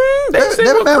 Mm-hmm.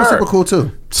 David Mann was super cool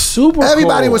too.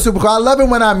 Everybody was super cool. I love it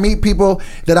when I meet people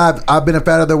that I've been a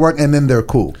fan of their work and then they're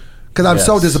cool. Because I'm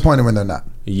so disappointed when they're not.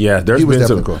 Yeah, he was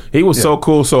definitely cool. He was so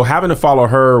cool. So having to follow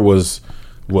her was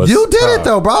you did it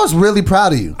though, bro. I was really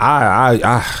proud of you.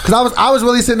 Because I was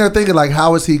really sitting there thinking like,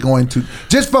 how is he going to,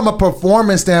 just from a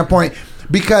performance standpoint,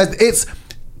 because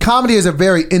comedy is a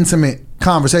very intimate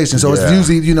conversation, so it's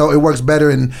usually, it works better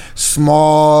in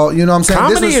small, you know what I'm saying?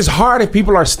 Comedy is hard if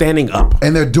people are standing up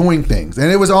and they're doing things.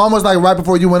 And it was almost like right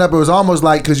before you went up, it was almost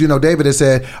like, because David had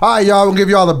said, all right, y'all, we'll give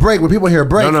you all a break. When people hear a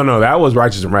break, no, that was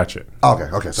Righteous and Ratchet.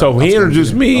 Okay. So he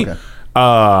introduced me. Okay.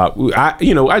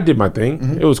 I did my thing.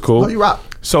 Mm-hmm. It was cool. Oh, you rock.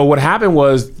 So what happened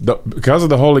was because of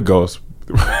the Holy Ghost.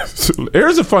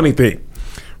 Here's a funny thing: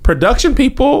 production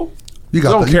people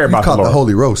don't care about the Lord. The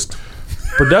Holy Roast.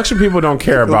 Production people don't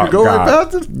care about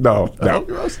God. Right no.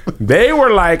 They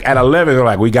were like at 11. They're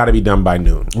like, we got to be done by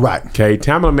noon. Right. Okay.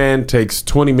 Tamala Mann takes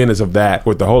 20 minutes of that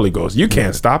with the Holy Ghost. You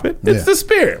can't stop it. It's the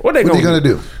Spirit. What are they going to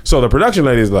do? So the production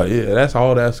lady is like, yeah, that's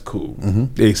cool.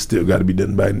 Mm-hmm. They still got to be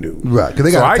done by noon. Right. Because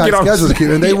they got tight schedules to keep,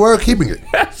 and they were keeping it.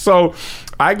 So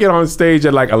I get on stage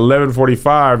at like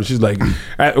 11:45, and she's like,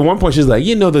 at one point she's like,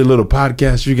 the little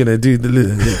podcast you're gonna do, do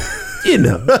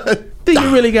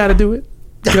you really got to do it?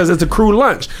 Because it's a crew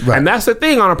lunch, and that's the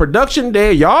thing on a production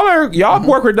day. Y'all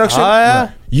work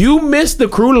production. You miss the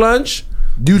crew lunch.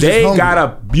 You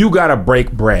gotta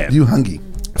break bread. You hungry.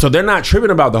 So they're not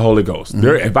tripping about the Holy Ghost.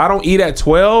 If I don't eat at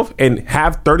 12 and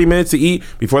have 30 minutes to eat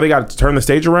before they got to turn the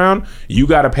stage around, you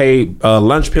got to pay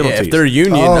lunch penalties. Yeah, if they're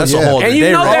union, that's a whole and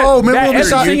you know right?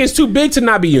 that thing is too big to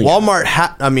not be union. Walmart,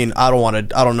 I mean, I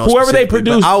don't know. Whoever they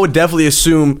produce, I would definitely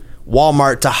assume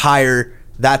Walmart to hire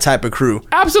that type of crew.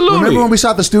 Absolutely. Remember when we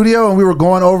shot the studio and we were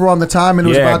going over on the time and it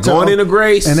was about going into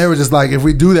grace, and they were just like, if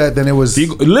we do that, then it was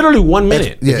literally 1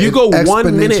 minute. If you go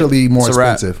 1 minute, exponentially more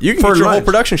expensive. You can get your whole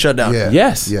production shut down. Yeah.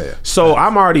 Yes. Yeah. So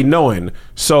I'm already knowing.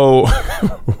 So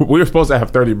we were supposed to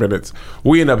have 30 minutes.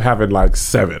 We end up having like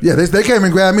 7. Yeah, they came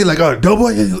and grabbed me like, oh, double.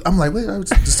 I'm like, wait,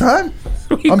 it's time.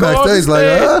 I'm backstage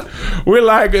like, we're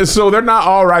like, so they're not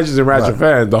all Righteous and Ratchet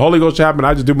fans. The Holy Ghost happened.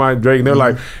 I just do my Drake. And they're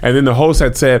like, and then the host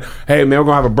had said, hey man, we're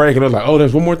gonna have a break. And they're like, oh,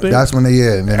 there's one more thing. That's when they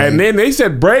and then they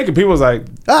said break, and people was like,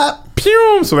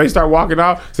 pew. So they start walking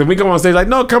out. So we come on stage like,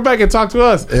 no, come back and talk to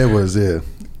us. It was It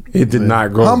did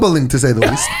not go humbling to say the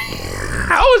least.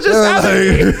 I was just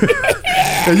happy.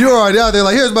 And you were already out there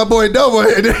like, here's my boy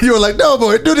Doughboy. And then you were like,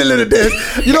 Doughboy, do the little dance.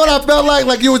 You know what I felt like?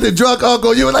 Like you was the drunk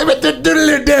uncle. You were like, do the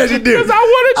little dance you did. Because I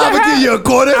wanted to I'm going to give you a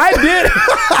quarter. I did.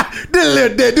 Do the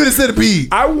little dance. Do the centipede.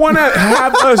 I want to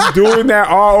have us doing that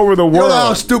all over the world. You know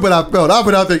how stupid I felt. I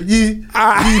went out there,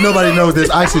 nobody knows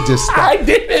this. I should just stop. I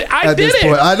did it. I did it.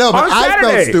 Point. I know, but I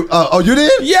felt stupid. Oh, you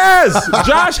did? Yes.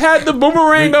 Josh had the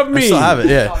boomerang of me. I still have it,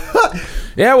 yeah.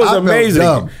 Yeah, it was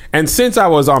amazing. And since I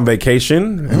was on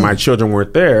vacation and my children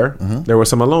weren't there, there was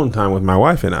some alone time with my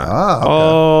wife and I.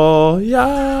 Oh, yeah.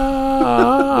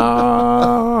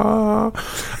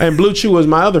 And Blue Chew was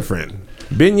my other friend.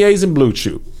 Beignets and Blue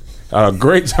Chew. A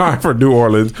great time for New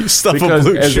Orleans.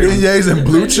 Beignets and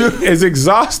Blue Chew? As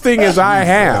exhausting as I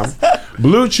am,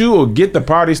 Blue Chew will get the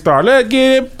party started. Let's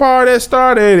get it party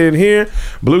started in here.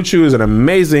 Blue Chew is an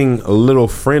amazing little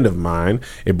friend of mine.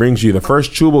 It brings you the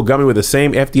first chewable gummy with the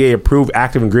same FDA-approved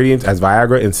active ingredients as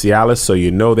Viagra and Cialis, so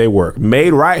you know they work.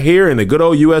 Made right here in the good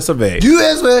old US of A.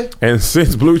 USA. And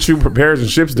since Blue Chew prepares and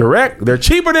ships direct, they're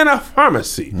cheaper than a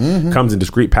pharmacy. Comes in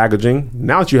discreet packaging.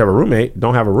 Now that you have a roommate, you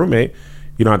don't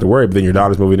have to worry, but then your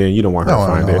daughter's moving in. You don't want her to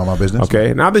find it. My business.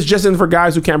 Okay. Now this just isn't for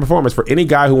guys who can't perform. It's for any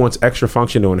guy who wants extra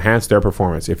function to enhance their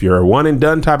performance. If you're a one and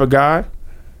done type of guy,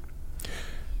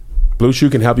 Blue Chew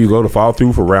can help you go to follow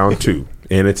through for round 2.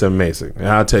 And it's amazing. And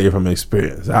I'll tell you from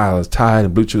experience. I was tired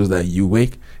and Blue Chew was like, you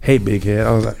wake? Hey, big head.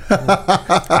 I was like,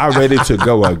 I'm ready to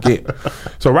go again.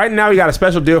 So right now we got a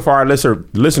special deal for our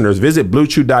listeners. Visit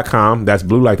bluechew.com. That's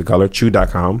blue like the color,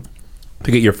 chew.com. to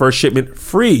get your first shipment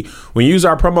free when you use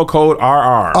our promo code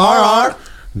RR. RR.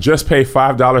 Just pay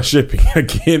 $5 shipping.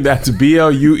 Again, that's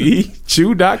BLUE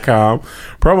chew.com.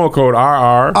 Promo code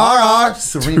RR. RR.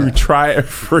 To try it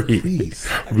free. Jeez.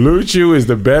 Blue Chew is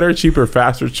the better, cheaper,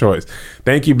 faster choice.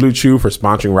 Thank you, Blue Chew, for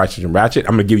sponsoring Righteous and Ratchet.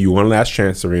 I'm going to give you one last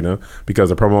chance, Serena, because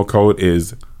the promo code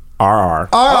is RR.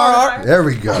 RR. There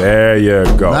we go. There you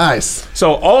go. Nice.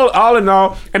 So all in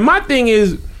all, and my thing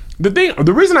is,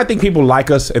 the reason I think people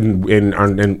like us and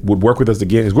would work with us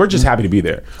again is we're just happy to be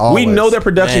there. Always. We know that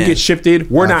production gets shifted.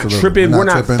 We're Absolutely. not tripping. We're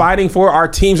not fighting for it. Our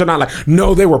teams are not like,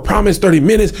 no, they were promised 30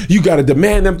 minutes. You got to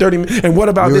demand them 30 minutes. And what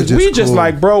about this? We just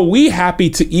like, bro, we happy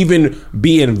to even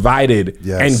be invited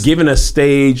and given a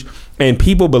stage and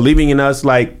people believing in us.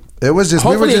 Like, it was just,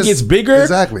 hopefully it gets bigger.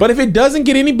 Exactly. But if it doesn't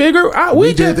get any bigger,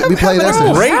 we played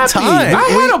that. Great time. I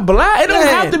had a blast. It don't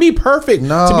have to be perfect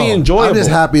to be enjoyable. I'm just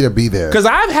happy to be there. Because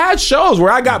I've had shows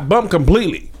where I got bumped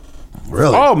completely.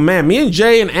 Really? Oh man, me and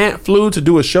Jay and Ant flew to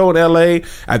do a show in LA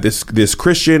at this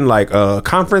Christian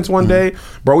conference one day.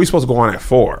 Bro, we supposed to go on at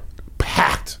 4.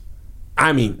 Packed.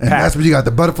 I mean, and that's when you got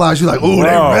the butterflies. You're like, ooh, they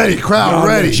ready. Crowd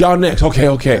ready. Y'all next.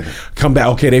 Okay. Come back.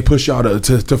 Okay, they push y'all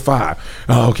to 5.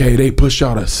 Okay, they push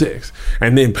y'all to 6.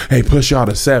 And then they push y'all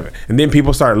to 7. And then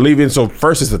people start leaving. So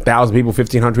first it's 1,000 people,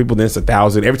 1,500 people, then it's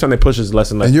 1,000. Every time they push, it's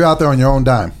less and less. And you're out there on your own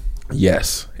dime.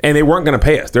 Yes. And they weren't going to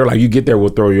pay us. They're like, you get there, we'll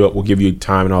throw you up, we'll give you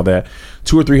time and all that.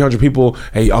 200 or 300 people,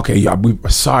 hey, okay, y'all, we're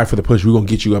sorry for the push. We're going to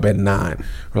get you up at 9.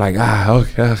 We're like,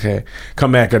 okay.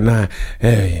 Come back at 9.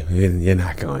 Hey, you're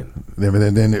not going. Then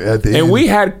at the end, we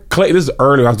had, this is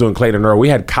early, I was doing Clayton Earl. We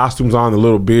had costumes on, the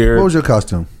little beard. What was your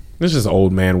costume? This is an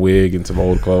old man wig and some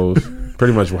old clothes.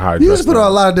 Pretty much how I dressed. You used to put on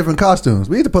a lot of different costumes.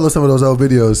 We need to pull up some of those old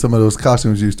videos, some of those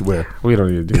costumes you used to wear. We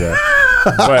don't need to do that.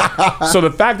 But so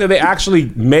the fact that they actually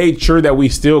made sure that we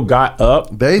still got up,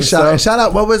 shout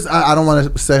out. What was I don't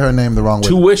want to say her name the wrong way.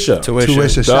 Tuisha. Shout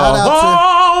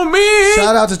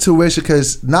out to Tuisha,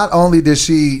 because not only did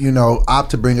she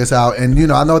opt to bring us out,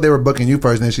 and I know they were booking you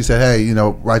first, and then she said, hey,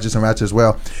 Righteous and Ratchet as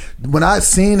well. When I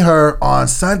seen her on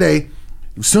Sunday,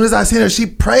 as soon as I seen her, she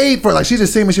prayed for, like, she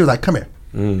just seen me. She was like, come here.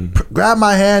 Grab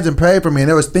my hands and pray for me. And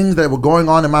there was things that were going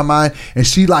on in my mind, and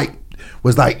she like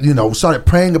was like, started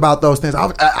praying about those things.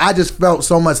 I just felt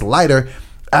so much lighter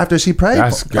after she prayed.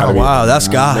 That's gotta be that's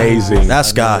God. Amazing.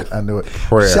 That's God. I knew it.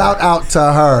 Prayer. Shout out to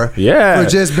her for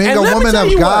just being a woman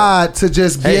of God, to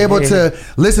just be able to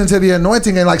listen to the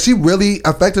anointing, and like she really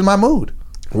affected my mood.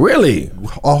 Really?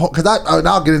 Because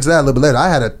I'll get into that a little bit later. I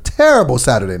had a terrible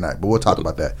Saturday night, but we'll talk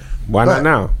about that. Why not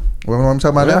now? What am I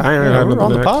talking about now? We're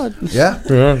on the pod. Yeah.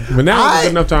 But now it's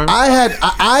enough time. I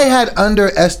had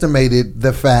underestimated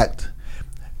the fact.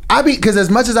 Because as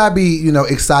much as I be,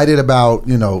 excited about,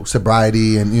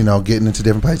 sobriety and, getting into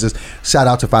different places, shout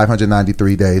out to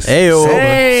 593 days. Ayo.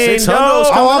 600's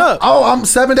coming up. I'm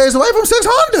 7 days away from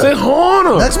 600.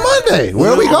 600. Next Monday.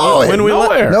 Where are we going? When we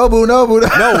Nowhere. No, boo. No, we're going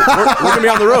to be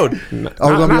on the road. We're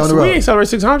going to be on the road. We ain't celebrate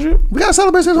 600. We got to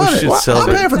celebrate 600.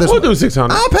 I'm paying for this We'll one. do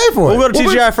 600. I'll pay for it. We'll go to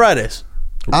TGI Fridays.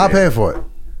 I'll pay for it.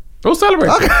 We'll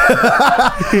celebrate.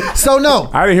 So, no.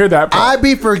 I didn't hear that part. I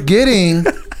be forgetting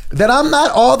that I'm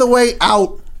not all the way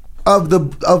out of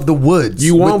the woods.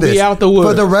 You won't be out the woods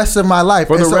for the rest of my life.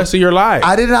 For the rest of your life.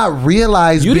 I did not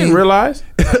realize. You didn't realize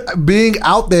being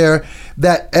out there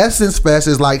that Essence Fest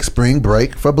is like spring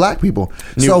break for black people.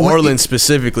 New Orleans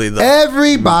specifically, though.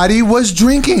 Everybody was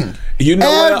drinking. You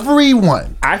know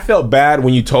everyone. I felt bad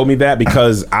when you told me that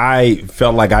because I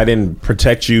felt like I didn't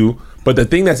protect you. But the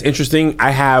thing that's interesting, I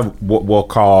have what we'll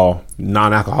call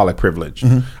non-alcoholic privilege.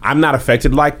 Mm-hmm. I'm not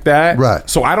affected like that. Right.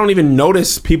 So I don't even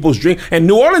notice people's drink. And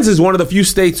New Orleans is one of the few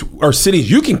states or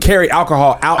cities you can carry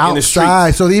alcohol out in the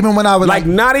street. So even when I was like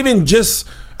not even just...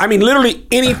 I mean, literally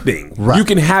anything. Right. You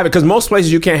can have it because most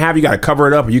places you can't have. You got to cover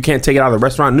it up, or you can't take it out of the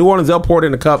restaurant. New Orleans, they'll pour it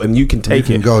in a cup, and you can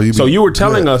take it. So you were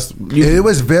telling us, it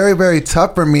was very, very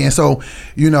tough for me. And so,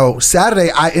 Saturday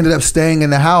I ended up staying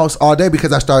in the house all day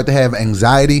because I started to have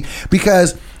anxiety.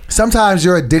 Because sometimes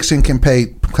your addiction can play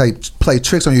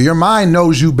tricks on you. Your mind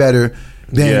knows you better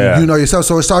than you know yourself.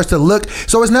 So it starts to look,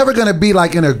 so it's never going to be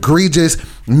like an egregious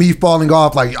me falling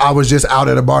off like I was just out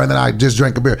at a bar and then I just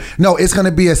drank a beer. No, it's going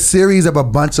to be a series of a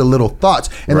bunch of little thoughts.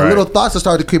 And the little thoughts that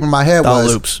started to creep in my head Thought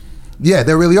was loops. Yeah,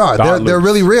 they really are. They're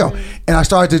really real. And I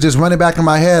started to just run it back in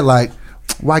my head like,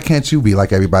 why can't you be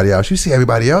like everybody else? You see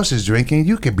everybody else is drinking.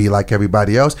 You can be like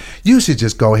everybody else. You should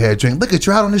just go ahead and drink. Look at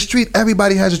you out on the street.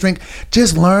 Everybody has a drink.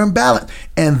 Just learn balance.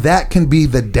 And that can be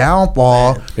the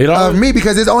downfall of me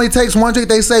because it only takes one drink.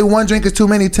 They say one drink is too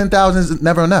many. 10,000 is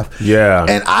never enough. Yeah.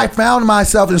 And I found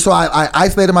myself, and so I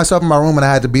isolated myself in my room and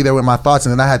I had to be there with my thoughts.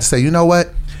 And then I had to say, you know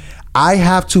what? I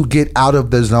have to get out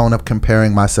of the zone of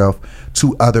comparing myself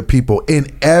to other people in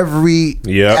every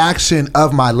action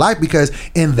of my life because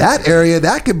in that area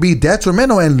that could be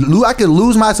detrimental and I could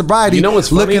lose my sobriety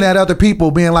looking at other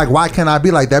people being like, why can't I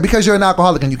be like that? Because you're an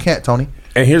alcoholic and you can't, Tony.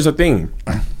 And here's the thing.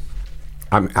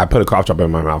 I put a cough drop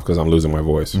in my mouth because I'm losing my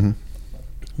voice. Mm-hmm.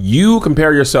 You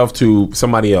compare yourself to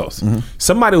somebody else. Mm-hmm.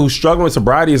 Somebody who's struggling with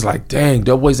sobriety is like, dang,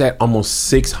 Doughboy's at almost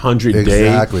 600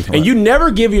 days. And you never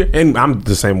give and I'm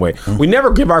the same way. Mm-hmm. We never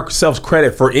give ourselves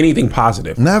credit for anything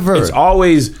positive. Never. It's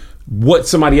always what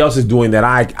somebody else is doing that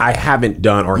I haven't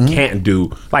done or can't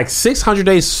do. Like 600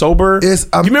 days sober. Do you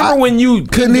remember when you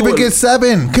couldn't even get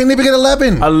 7? Couldn't even get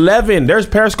 11. 11. There's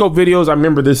Periscope videos. I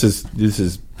remember this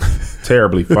is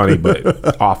terribly funny,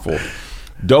 but awful.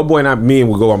 Doughboy and me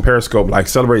would go on Periscope, like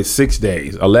celebrate 6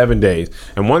 days, 11 days.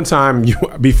 And one time,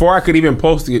 before I could even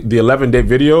post the 11-day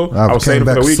video, I was saying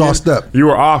for the weekend, sauced up. You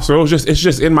were off. So it's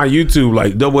just in my YouTube,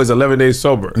 like Doughboy's 11 days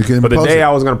sober. But the day I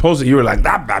was going to post it, you were like,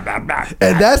 bah, bah, bah, bah.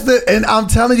 And I'm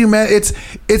telling you, man,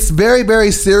 it's very,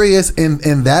 very serious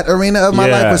in that arena of my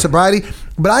life with sobriety.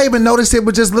 But I even noticed it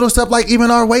with just little stuff like even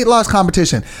our weight loss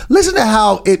competition. Listen to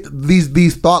how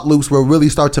these thought loops will really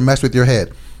start to mess with your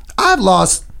head. I've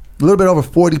lost a little bit over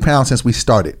 40 pounds since we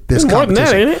started this competition. More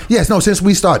than that, ain't it? Yes, no, since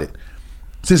we started.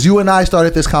 Since you and I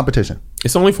started this competition.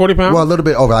 It's only 40 pounds? Well, a little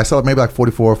bit over. I saw maybe like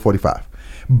 44 or 45.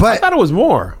 But I thought it was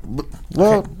more.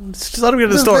 Well, just let him get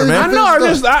the story, man. I know.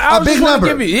 I a big number.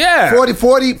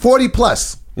 40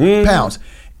 plus pounds.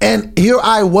 And here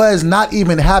I was not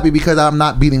even happy because I'm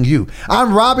not beating you.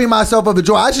 I'm robbing myself of the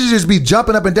joy. I should just be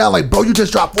jumping up and down like, bro, you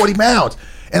just dropped 40 pounds.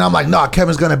 And I'm like, nah,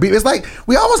 Kevin's going to beat me. It's like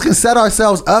we almost can set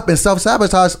ourselves up and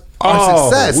self-sabotage our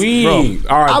success.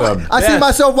 I see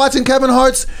myself watching Kevin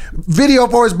Hart's video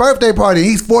for his birthday party.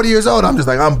 He's 40 years old. I'm just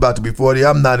like, I'm about to be 40.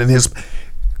 I'm not in his...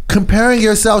 Comparing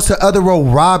yourselves to other will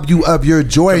rob you of your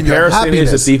joy and your happiness.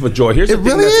 Comparison is a thief of joy. Here's the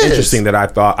thing that's interesting that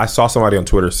I saw somebody on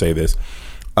Twitter say this.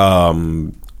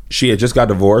 She had just got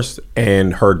divorced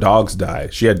and her dogs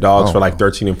died. She had dogs for like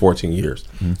 13 and 14 years.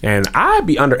 Mm-hmm. And I'd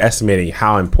be underestimating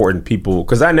how important people,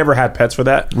 because I never had pets for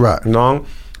that long.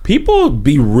 People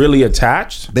be really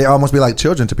attached. They almost be like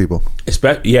children to people.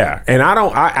 And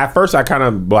at first I kind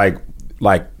of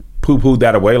like poo-pooed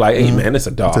that away. Like, hey, man, it's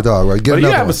a dog. It's a dog, right? Get But you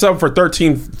another have one. a sub for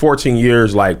 13, 14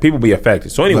 years, like, people be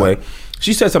affected. So anyway,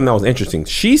 she said something that was interesting.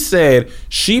 She said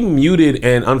she muted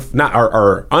and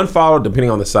or unfollowed,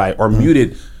 depending on the site, or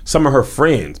muted some of her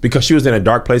friends because she was in a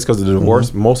dark place because of the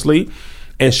divorce, mostly.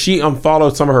 And she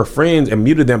unfollowed some of her friends and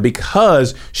muted them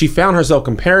because she found herself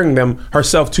comparing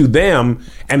herself to them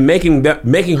and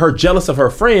making her jealous of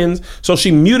her friends. So she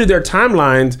muted their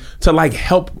timelines to like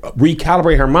help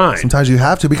recalibrate her mind. Sometimes you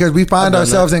have to, because we find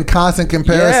ourselves in constant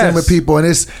comparison with people, and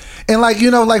it's like,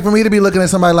 you know, like for me to be looking at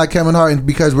somebody like Kevin Hart, and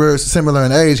because we're similar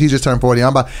in age, he just turned 40.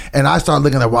 And I start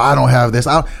looking at, well, I don't have this,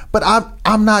 but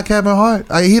I'm not Kevin Hart.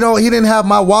 He didn't have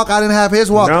my walk. I didn't have his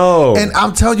walk. No. And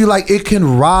I'm telling you, like, it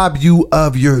can rob you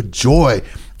of your joy.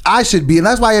 I should be, and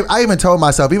that's why I even told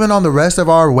myself, even on the rest of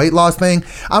our weight loss thing,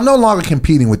 I'm no longer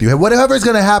competing with you. Whatever is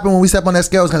going to happen when we step on that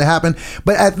scale is going to happen.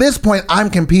 But at this point, I'm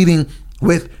competing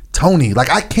with Tony. Like,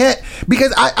 I can't,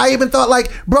 because I even thought, like,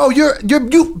 bro,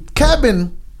 you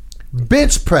Kevin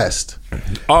bench pressed.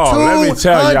 Oh, let me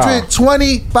tell y'all.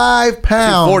 225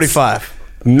 pounds. 45.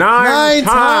 Nine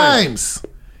times.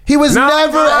 He was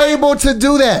never able to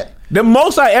do that. The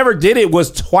most I ever did it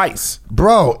was twice.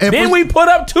 Bro. And then we put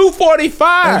up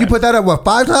 245. And you put that up, what,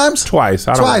 5 times? Twice.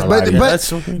 I don't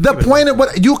Twice. know. But the point of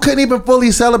what, you couldn't even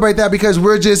fully celebrate that because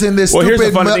we're just in this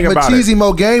stupid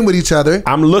machismo game with each other.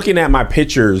 I'm looking at my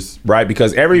pictures, right?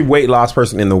 Because every weight loss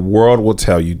person in the world will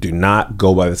tell you, do not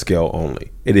go by the scale only.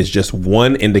 It is just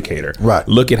one indicator. Right.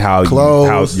 Look at how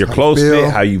your clothes fit,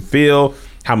 how you feel,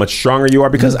 how much stronger you are.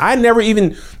 Because I never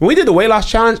even, when we did the weight loss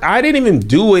challenge, I didn't even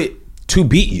do it to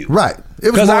beat you. Right.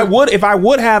 Because I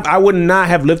would not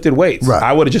have lifted weights. Right.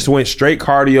 I would have just went straight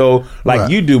cardio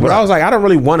like you do. But I was like, I don't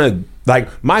really want to,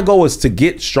 like, my goal was to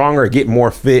get stronger, get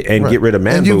more fit, and get rid of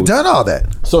man boobs. And you've done all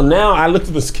that. So now I looked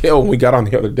at the scale when we got on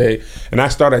the other day, and I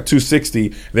started at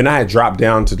 260. Then I had dropped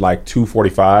down to like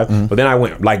 245. But then I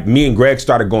went, like, me and Greg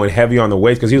started going heavy on the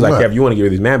weights because he was like, Kev, you want to get rid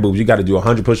of these man boobs, you got to do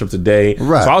 100 push-ups a day.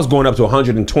 Right. So I was going up to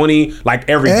 120 like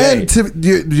every day.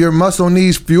 And your muscle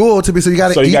needs fuel to be, so you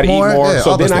got to eat more. Yeah,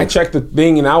 so then I checked the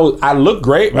thing, and I looked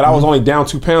great, but I was only down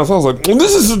 2 pounds. So I was like, well,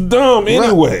 this is dumb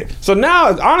anyway. Right. So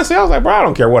now, honestly, I was like, bro, I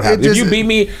don't care what happens. If you beat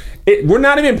me, we're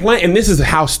not even playing, and this is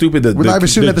how stupid we're not even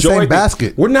shooting at the same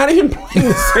basket. We're not even playing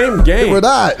the same game. We're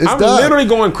not. I'm literally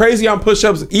going crazy on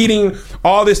push-ups, eating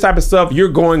all this type of stuff. You're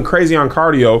going crazy on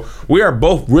cardio. We are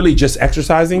both really just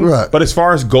exercising. Right. But as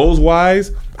far as goals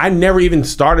wise, I never even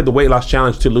started the weight loss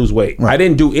challenge to lose weight. Right. I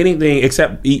didn't do anything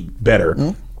except eat better.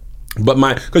 But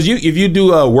because if you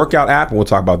do a workout app, and we'll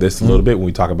talk about this a little bit when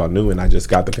we talk about new, and I just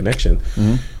got the connection.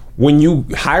 When you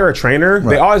hire a trainer,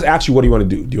 they always ask you, what do you want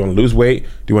to do? Do you want to lose weight? Do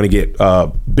you want to get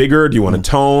bigger? Do you want to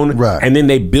tone? Right. And then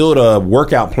they build a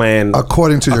workout plan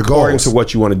according to your goals, according to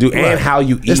what you want to do and how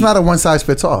you eat. It's not a one size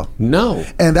fits all. No.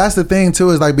 And that's the thing too,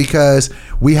 is like, because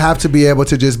we have to be able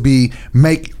to just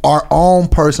make our own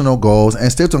personal goals and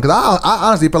stick to them. Because I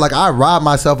honestly feel like I rob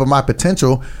myself of my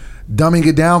potential dumbing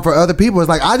it down for other people. It's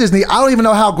like, I don't even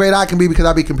know how great I can be because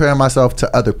I be comparing myself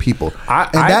to other people.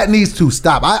 That needs to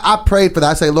stop. I prayed for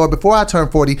that. I say, Lord, before I turn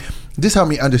 40, just help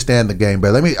me understand the game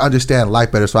better. Let me understand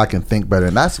life better so I can think better.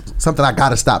 And that's something I got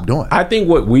to stop doing. I think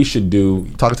what we should do...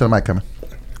 Talking to the mic, coming.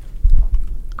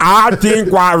 I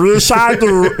think what we should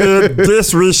do is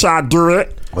this, we should do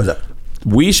it. What's up?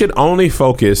 We should only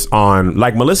focus on,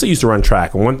 like, Melissa used to run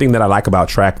track. And one thing that I like about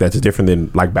track that's different than,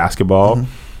 like, basketball...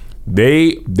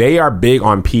 They are big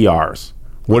on PRs.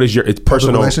 What is your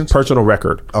personal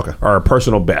record? Okay. Or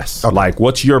personal best? Okay. Like,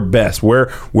 what's your best?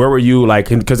 Where were you, like?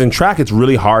 Because in track, it's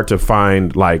really hard to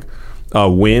find like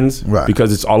wins, right?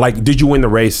 Because it's all like, did you win the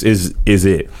race? Is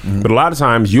it? But a lot of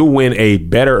times you'll win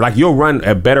you'll run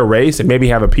a better race and maybe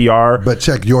have a PR, but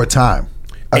check your time.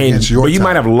 But you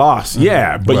might have lost,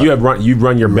 but you've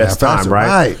run your best time,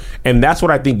 right? And that's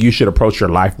what I think you should approach your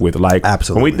life with. Like,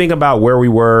 absolutely. When we think about where we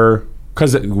were.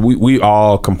 Because we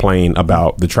all complain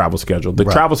about the travel schedule. The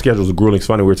travel schedule is grueling. It's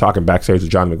funny, we were talking backstage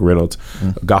with John McReynolds,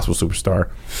 gospel superstar,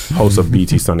 host of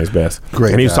BT Sunday's Best.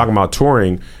 Great. And he was talking about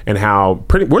touring and how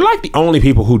we're like the only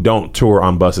people who don't tour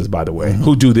on buses, by the way,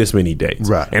 who do this many dates.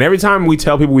 Right. And every time we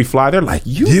tell people we fly, they're like,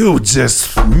 you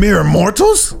just mere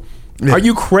mortals? Are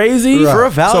you crazy? For a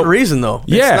valid reason, though.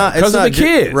 Because of the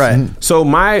kids. Right. So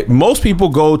most people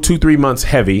go 2-3 months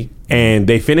heavy, and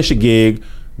they finish a gig,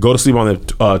 go to sleep on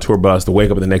the tour bus to wake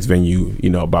up at the next venue,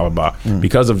 blah, blah, blah.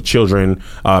 Because of children.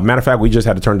 Matter of fact, we just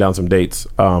had to turn down some dates.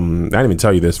 I didn't even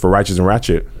tell you this, for Righteous and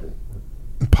Ratchet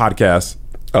podcast,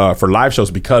 for live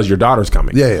shows because your daughter's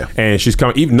coming. Yeah. And she's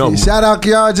coming, even though... Shout out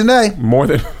Kiara Janae. More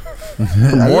than...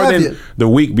 More love than you. the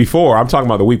week before. I'm talking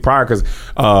about the week prior because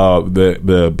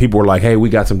the people were like, "Hey, we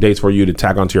got some dates for you to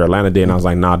tack onto your Atlanta day," and I was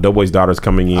like, "Nah, Doughboy's daughter's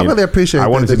coming in." I really appreciate I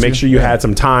wanted that to make sure you had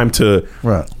some time to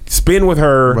Right. spend with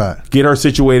her, Right. get her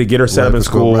situated, get her set up in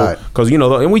school. Right. Because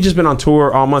and we just been on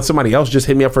tour all month. Somebody else just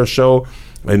hit me up for a show,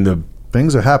 and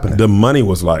Things are happening. the money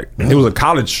was like it was a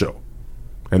college show,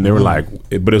 and they were like,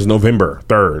 but it was November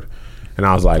 3rd, and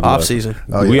I was like, Off look, season.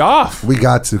 we off. We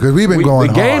got to because we've been going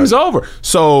The hard. game's over.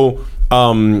 So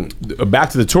back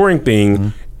to the touring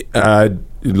thing.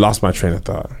 Lost my train of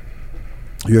thought.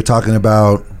 You're talking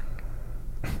about.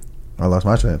 I lost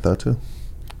my train of thought too.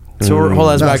 Hold on,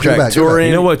 let's No, let's get backtrack. back. Touring.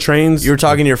 You know what trains? You were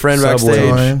talking to your friend Subway.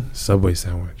 backstage. Subway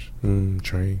sandwich.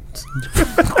 Trains.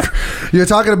 You're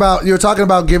talking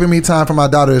about giving me time for my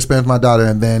daughter to spend with my daughter,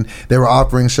 and then they were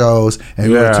offering shows,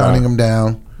 and we were Yeah. turning them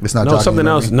down. It's not No, talking something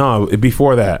about else. me. No,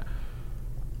 before that.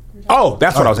 Oh,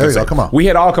 that's what I was there going to you say. go. Come on. We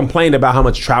had all complained about how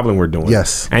much traveling we're doing.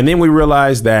 Yes. And then we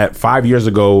realized that 5 years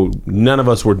ago, none of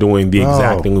us were doing the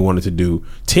exact No. thing we wanted to do.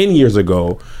 10 years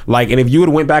ago, and if you would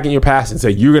have went back in your past and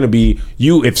said, you're going to be,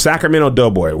 if Sacramento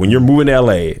Doughboy, when you're moving to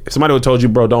LA, if somebody would have told you,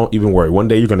 bro, don't even worry. One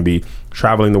day you're going to be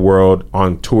traveling the world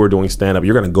on tour doing stand-up.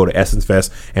 You're going to go to Essence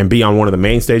Fest and be on one of the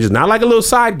main stages, not like a little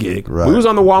side gig. Right. We was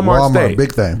on the Walmart stage.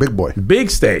 big thing, big boy. Big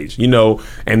stage,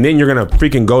 and then you're gonna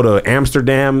freaking go to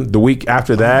Amsterdam the week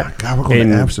after that. Oh my God, we're going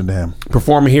to Amsterdam.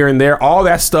 Perform here and there. All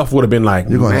that stuff would have been like,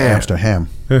 You're going man, to Amsterdam.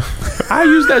 I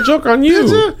used that joke on you. Did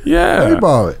you? Yeah, Let me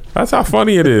borrow it. that's how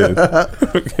funny it is.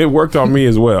 It worked on me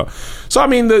as well. So I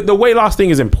mean, the weight loss thing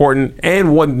is important,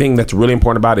 and one thing that's really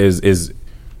important about it is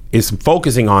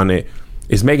focusing on it.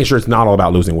 Is making sure it's not all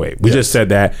about losing weight. We just said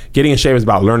that getting in shape is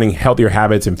about learning healthier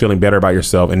habits and feeling better about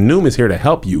yourself. And Noom is here to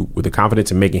help you with the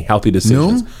confidence in making healthy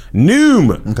decisions.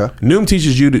 Noom. Okay. Noom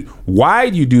teaches you why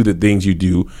you do the things you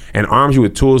do and arms you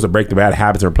with tools to break the bad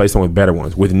habits and replace them with better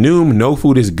ones. With Noom, no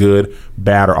food is good,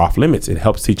 bad, or off limits. It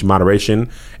helps teach moderation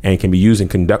and can be used in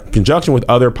conjunction with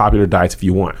other popular diets if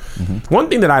you want. One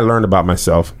thing that I learned about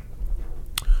myself,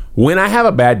 when I have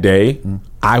a bad day,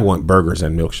 I want burgers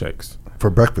and milkshakes. For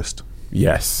breakfast.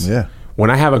 Yes. Yeah. When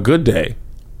I have a good day,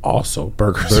 also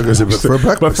burgers. Burgers for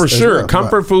breakfast But for as sure, well.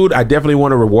 comfort food, I definitely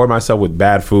want to reward myself with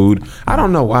bad food. I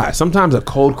don't know why. Sometimes a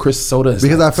cold crisp soda is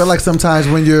Because I feel like sometimes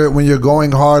when you're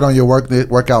going hard on your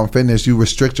workout and fitness, you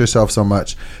restrict yourself so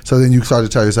much. So then you start to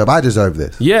tell yourself, I deserve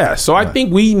this. Yeah, so I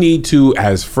think we need to,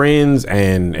 as friends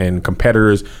and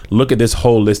competitors, look at this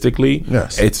holistically.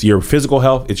 Yes. It's your physical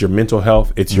health, it's your mental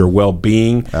health, it's your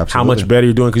well-being, how Absolutely. much better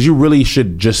you're doing, because you really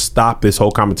should just stop this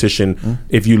whole competition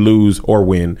if you lose or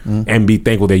win and be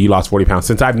thankful that you lost 40 pounds.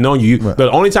 Since I've known you, the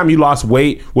only time you lost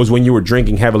weight was when you were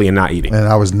drinking heavily and not eating. And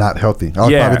I was not healthy. I was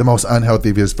Yeah. probably the most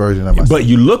unhealthiest version of myself. But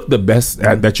you looked the best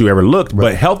that you ever looked.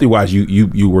 But healthy wise,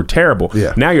 you were terrible.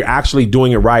 Yeah. Now you're actually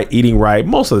doing it right, eating right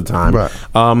most of the time. Right.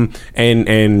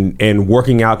 And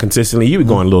working out consistently. You were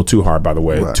going a little too hard, by the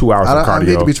way. Right. 2 hours of I need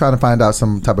to be cardio. trying to find out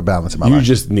some type of balance in my You life.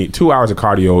 just need 2 hours of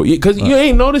cardio because you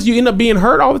ain't noticed you end up being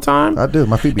hurt all the time. I do.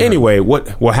 My feet be Anyway,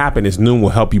 what will happen is Noom will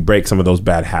help you break some of those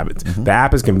bad habits. The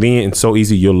app is convenient and so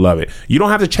easy, you'll love it. You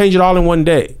don't have to change it all in one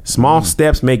day. Small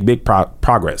steps make big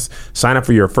progress. Sign up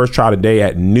for your first trial today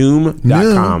at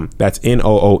Noom.com. That's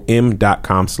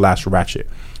Noom.com/ratchet.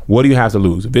 What do you have to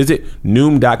lose? Visit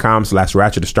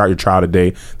Noom.com/ratchet to start your trial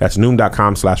today. That's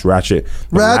Noom.com/ratchet. The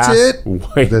Ratchet.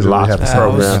 last weight Doesn't really loss have to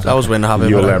program I was waiting to hop in.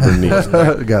 you'll but- ever need.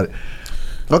 Got it.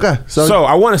 Okay. So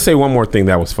I want to say one more thing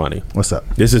that was funny. What's up?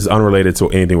 This is unrelated to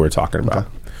anything we're talking about.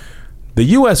 The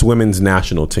U.S. women's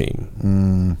national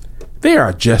team, they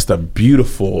are just a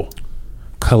beautiful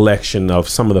collection of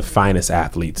some of the finest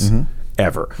athletes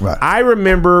ever. Right. I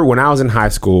remember when I was in high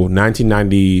school,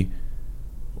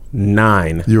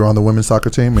 1999, You were on the women's soccer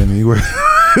team and you were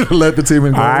led the team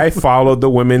in goal. I followed the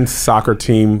women's soccer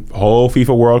team whole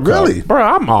FIFA World Cup. Really? Bro,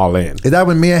 I'm all in. Is that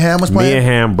when Mia Hamm was playing? Mia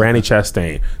Hamm, Brandy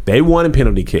Chastain. They won in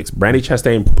penalty kicks. Brandy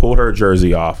Chastain pulled her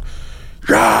jersey off.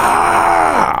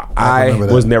 I remember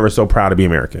that. was never so proud to be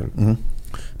American.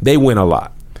 They win a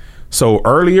lot. So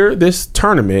earlier this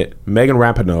tournament, Megan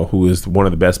Rapinoe, who is one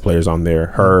of the best players on there,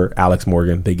 her, Alex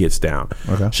Morgan, they gets down.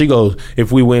 Okay. She goes,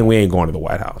 if we win, we ain't going to the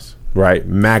White House. Right?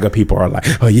 MAGA people are like,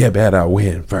 oh yeah, better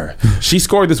win first. She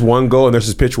scored this one goal and there's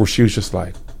this picture where she was just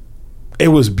like, it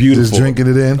was beautiful. Just drinking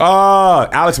it in?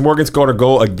 Alex Morgan scored a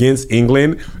goal against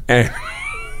England and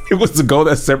It was the goal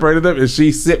that separated them, and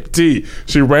she sipped tea.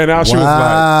 She ran out. She was like,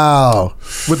 wow.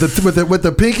 With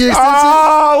the pinky extension?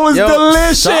 "Oh, it was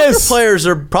delicious." Soccer players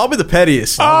are probably the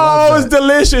pettiest. Oh, it's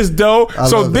delicious, though.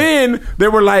 So then they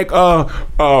were like,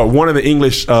 one of the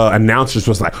English announcers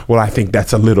was like, "Well, I think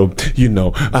that's a little,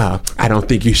 I don't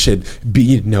think you should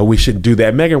be, we shouldn't do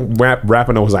that." Megan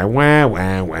Rapinoe was like, "Wah,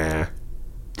 wah, wah."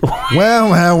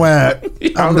 Wah.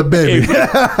 I'm the baby.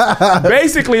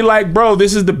 Basically, like, bro,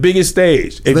 this is the biggest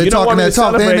stage. If they you don't talking want that to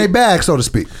talk, they in celebrate, their bag, so to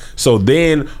speak. so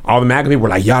then all the MAGA people were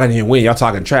like, "Y'all didn't win. Y'all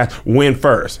talking trash. Win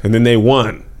first." And then they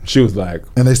won. She was like,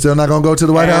 And they still not going to go to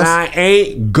the White "And House? I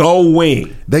ain't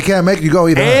going." They can't make you go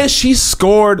either. And she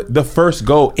scored the first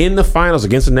goal in the finals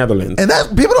against the Netherlands. And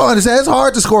that people don't understand. It's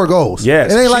hard to score goals.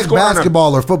 Yes. It ain't She like scored on a-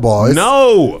 basketball or football.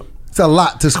 No. It's a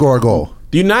lot to score a goal.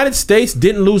 The United States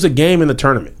didn't lose a game in the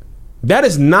tournament. That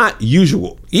is not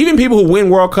usual. Even people who win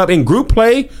World Cup in group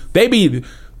play, they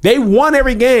won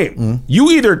every game. You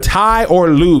either tie or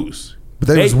lose. But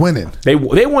they was winning. They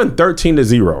won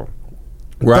 13-0.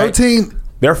 Right? 13.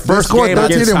 Their They first scored game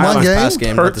 13 against in one Thailand. game? Past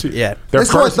game, but yeah. Their They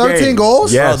scored first 13 game.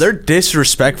 goals? Yes. Oh, they're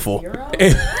disrespectful.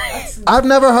 I've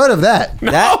never heard of that.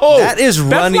 That is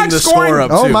running the score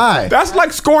up Oh, too. my. That's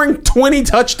like scoring 20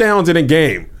 touchdowns in a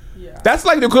game. That's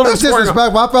like the equivalent That's of scoring.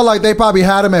 disrespectful. I felt like they probably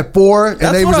had him at 4, and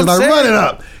That's they was what just I'm like, run saying. it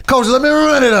up. Coach, let me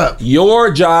run it up.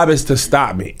 Your job is to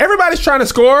stop me. Everybody's trying to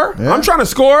score. Yeah. I'm trying to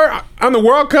score on the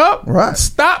World Cup. Right.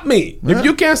 Stop me. Yeah. If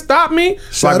you can't stop me,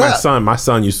 Shut like up. my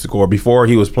son used to score before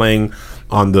he was playing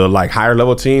on the like higher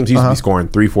level teams. He used to be scoring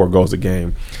 3-4 goals a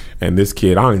game. And this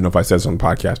kid, I don't even know if I said this on the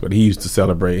podcast, but he used to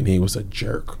celebrate and he was a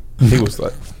jerk. He was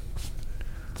like,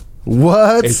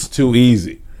 What? "It's too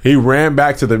easy." He ran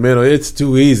back to the middle. "It's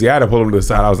too easy." I had to pull him to the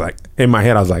side. I was like, in my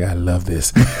head, I was like, "I love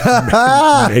this."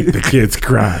 Make the kids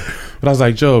cry. But I was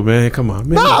like, "Joe, man, come on,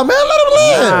 man." Nah, man, let him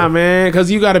live. Nah, man, because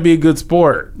you got to be a good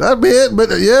sport. That'd be it. But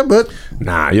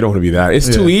Nah, you don't want to be that. It's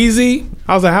too easy.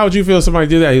 I was like, "How would you feel if somebody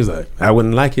did that?" He was like, "I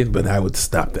wouldn't like it, but I would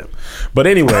stop them." But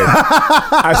anyway,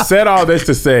 I said all this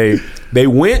to say they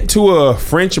went to a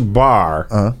French bar.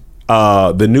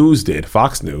 The news did,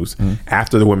 Fox News,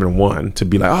 after the women won, to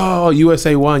be like, "Oh,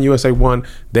 USA won, USA won."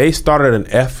 They started an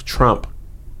F Trump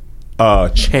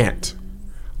chant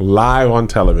live on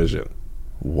television.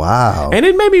 wow. And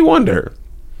it made me wonder.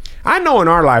 I know in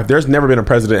our life, there's never been a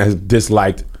president as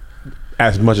disliked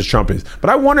as much as Trump is. But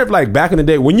I wonder if, like, back in the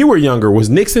day, when you were younger, was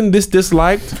Nixon this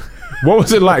disliked? What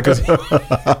was it like? Because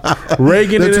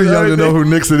Reagan They're too young to know who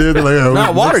Nixon is. They're like, oh,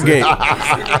 Not Watergate.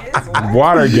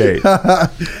 Watergate.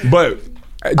 But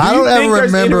I don't ever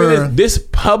there's remember- any this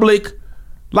public,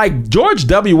 like George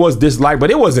W. was disliked, but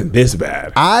it wasn't this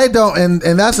bad. I don't,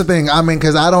 and that's the thing. I mean,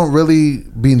 because I don't really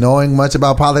be knowing much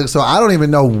about politics, so I don't even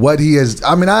know what he is.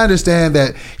 I mean, I understand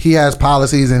that he has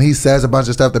policies and he says a bunch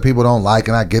of stuff that people don't like,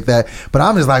 and I get that. But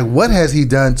I'm just like, what has he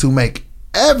done to make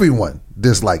everyone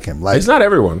dislike him? Like, It's not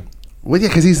everyone. well, yeah,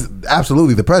 because he's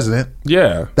absolutely the president.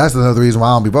 Yeah. That's another reason why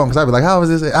I don't be voting, because I'd be like, how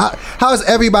is this? How does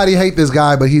everybody hate this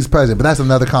guy, but he's president? But that's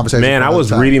another conversation. Man, for I another was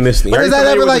time. reading this thing. But Are does you that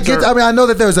familiar ever with like the get? term- I mean, I know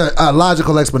that there's a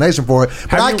logical explanation for it,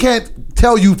 but Have I you- can't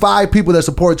tell you 5 people that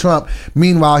support Trump.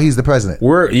 Meanwhile, he's the president.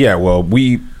 We're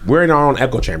in our own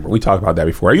echo chamber. We talked about that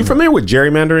before. Are you familiar with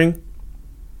gerrymandering?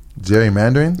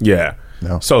 Gerrymandering? Yeah.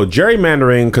 No. So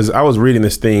gerrymandering, because I was reading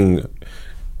this thing,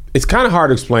 it's kind of hard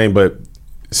to explain, but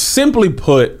simply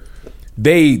put,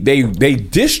 they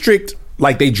district,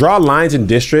 like they draw lines in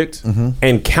districts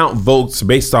and count votes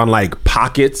based on like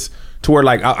pockets to where,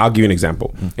 like, I'll give you an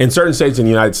example. In certain states in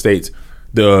the United States,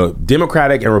 the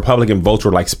Democratic and Republican votes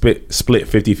were like split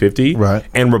 50-50. Right.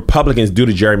 And Republicans, due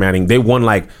to gerrymandering, they won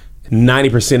like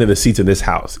 90% of the seats in this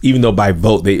house, even though by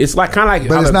vote it's like kind of like,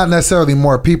 But how it's the- not necessarily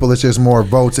more people. It's just more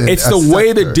votes. In it's a the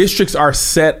way the sector. districts are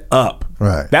set up.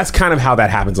 Right. That's kind of how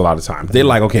that happens a lot of times. They're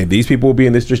like, okay, these people will be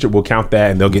in this district, we'll count that,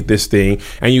 and they'll get this thing.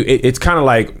 And it's kind of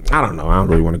like, I don't know, I don't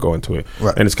really want to go into it.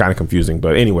 Right. And it's kind of confusing.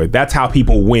 But anyway, that's how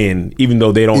people win, even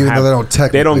though they don't Even have, though they don't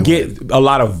technically get a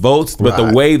lot of votes, but Right.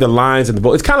 the way the lines and the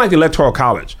vote, it's kind of like the Electoral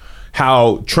College.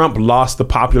 How Trump lost the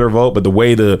popular vote, but the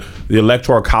way the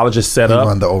Electoral College is set He up.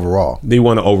 won the overall. He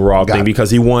won the overall Got thing it.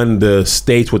 because he won the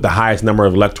states with the highest number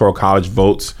of Electoral College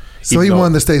votes. So even he though-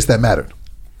 won the states that mattered.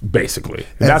 Basically.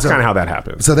 And That's so- kind of how that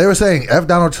happens. So they were saying F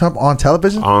Donald Trump on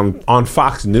television. On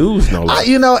Fox News, no less.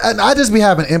 And I just be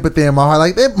having empathy in my heart.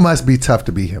 Like, it must be tough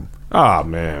to be him. Oh,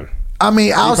 man. I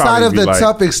mean, outside probably of be the like-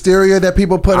 tough exterior that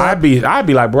people put up I'd be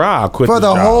like, bro, I'll quit for this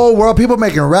the job. whole world, people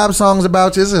making rap songs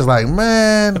about you. It's just like,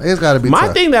 man, it's got to be My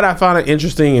tough. thing that I found it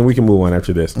interesting, and we can move on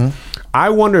after this. I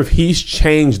wonder if he's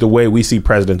changed the way we see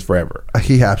presidents forever.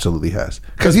 He absolutely has,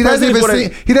 because he doesn't presidents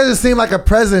even he doesn't seem like a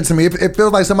president to me. It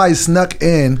feels like somebody snuck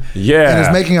in, Yeah. and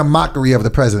is making a mockery of the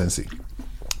presidency.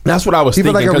 That's what I was He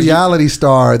feels thinking. like a 'cause reality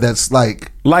star that's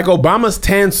like, like Obama's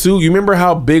tan suit. You remember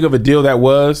how big of a deal that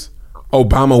was?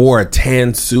 Obama wore a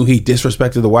tan suit. He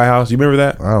disrespected the White House. You remember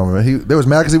that? I don't remember. There was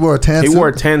mad because he wore a tan He suit. wore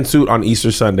a tan suit on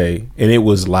Easter Sunday, and it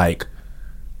was like,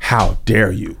 how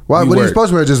dare you? Why? You What are you wear supposed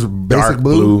to wear? Just basic dark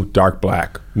blue? dark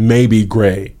black, maybe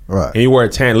gray. Right. And he wore a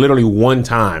tan literally one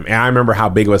time. And I remember how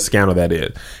big of a scandal that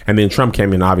is. And then Trump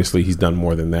came in. Obviously, he's done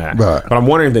more than that. Right. But I'm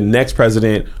wondering if the next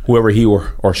president, whoever he or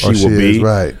she she will be, is,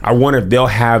 right. I wonder if they'll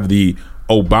have the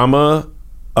Obama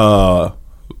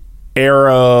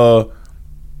era,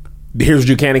 here's what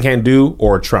you can and can't do,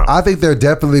 or Trump. I think there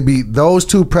definitely be those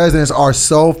two presidents are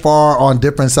so far on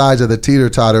different sides of the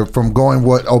teeter-totter from going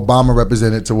what Obama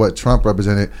represented to what Trump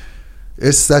represented.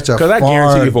 It's such a 'Cause I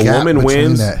guarantee far you if a gap woman between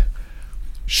wins, that.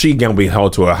 she gonna be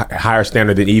held to a higher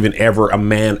standard than even ever a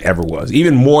man ever was,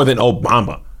 even more than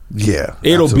Obama. Yeah,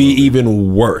 It'll absolutely. be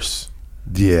even worse.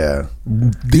 Yeah.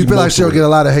 Do you feel like she'll get a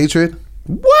lot of hatred?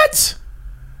 What?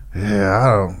 Yeah, I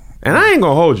don't. And I ain't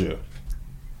gonna hold you.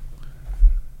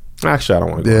 Actually, I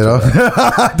don't want to. You Go into know,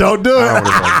 that. don't do it. I don't want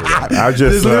to go into that. I just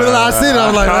Just leave it alone. I seen it.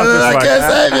 I'm like, I was just I like,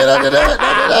 can't save it. Don't do that. Don't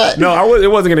do that. No,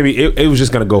 it wasn't gonna be. It was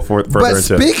just gonna go further But into.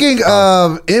 speaking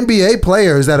of NBA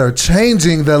players that are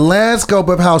changing the landscape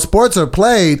of how sports are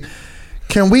played,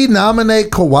 can we nominate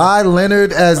Kawhi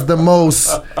Leonard as the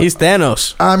most? He's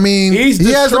Thanos. I mean, He's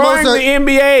he has the destroying most. the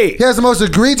NBA. He has the most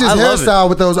egregious I love hairstyle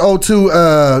with those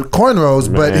O2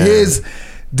 cornrows, but Man. his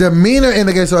demeanor in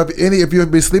the game. So if you've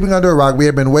been sleeping under a rock, we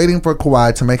have been waiting for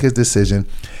Kawhi to make his decision.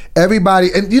 Everybody,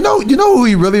 and you know who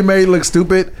he really made look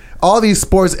stupid? All these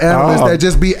sports analysts Oh. that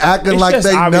just be acting It's like just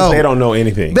they obvious know. they don't know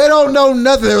anything. They don't know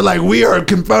nothing. They're like, we are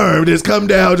confirmed. It's come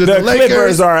down to the Lakers.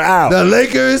 Clippers are out. The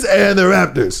Lakers and the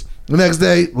Raptors. The next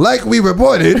day, like we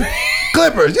reported,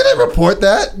 Clippers. You didn't report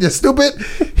that. You stupid.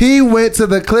 He went to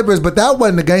the Clippers, but that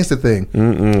wasn't a gangster thing.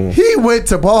 He went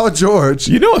to Paul George.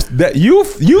 You know that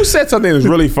you said something that's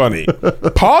really funny.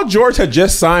 Paul George had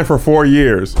just signed for 4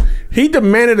 years. He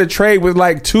demanded a trade with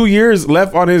like 2 years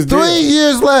left on his 3 deal.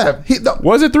 years left.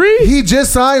 Was it 3? He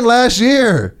just signed last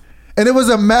year, and it was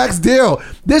a max deal.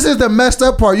 This is the messed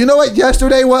up part. You know what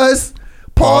yesterday was?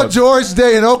 Paul George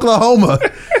Day in Oklahoma.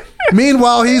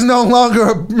 Meanwhile, he's no longer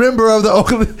a member of the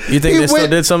Oklahoma. You think they still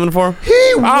did something for him?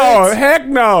 He went. Oh heck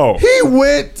no! He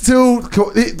went to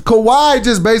Kawhi.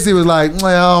 Just basically was like, "Man,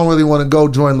 I don't really want to go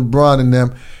join LeBron and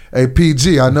them. Hey,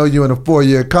 PG, I know you in a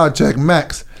 4-year contract,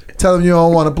 max. Tell him you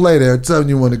don't want to play there. Tell him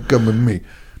you want to come with me."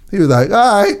 He was like,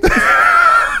 "All right."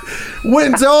 Went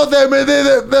and told them, and then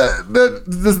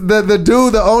the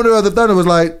dude, the owner of the Thunder, was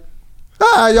like,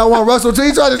 y'all want Russell T?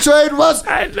 He tried to trade Russ.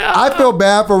 I know. I feel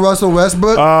bad for Russell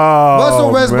Westbrook. Oh,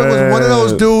 Russell Westbrook was one of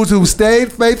those man. dudes who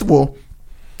stayed faithful.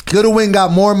 Could have went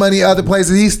got more money other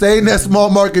places. He stayed in that small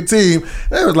market team.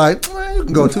 They was like, you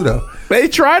can go too though. They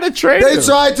tried to trade They him.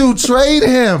 tried to trade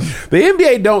him. The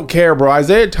NBA don't care, bro.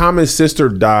 Isaiah Thomas' sister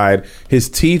died. His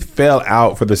teeth fell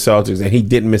out for the Celtics, and he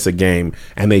didn't miss a game.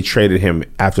 And they traded him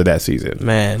after that season.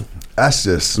 Man. That's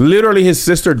just Literally, his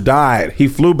sister died. He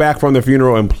flew back from the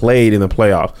funeral and played in the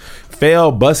playoffs.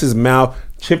 Fell, bust his mouth,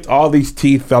 chipped all these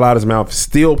teeth, fell out his mouth,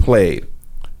 still played.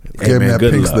 Hey, gave me man, that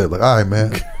good pink luck. slip. Like, all right,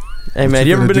 man. Hey, man, you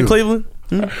you ever finna been to do? Cleveland?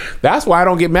 That's why I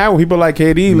don't get mad when people like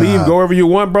KD leave, go wherever you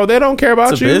want, bro. They don't care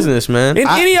about It's a you. business, man. In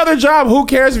any other job, who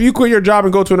cares if you quit your job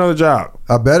and go to another job?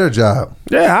 A better job.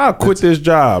 Yeah, I'll quit this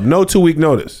job. No 2-week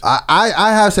notice.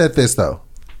 I have said this though.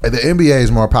 The NBA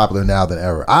is more popular now than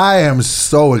ever. I am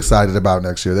so excited about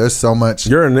next year. There's so much.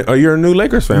 You're a new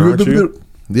Lakers fan, aren't you?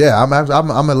 Yeah, I'm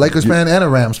a Lakers fan and a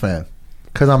Rams fan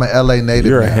because I'm an LA native.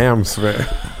 You're a now. Hams fan.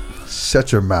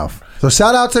 Shut your mouth. So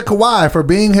shout out to Kawhi for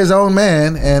being his own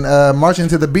man and marching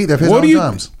to the beat of his own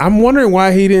drums. I'm wondering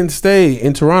why he didn't stay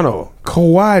in Toronto.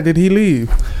 Kawhi, did he leave?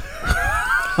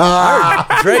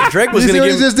 Drake was You see going to what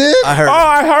give. he just did? I heard. Oh,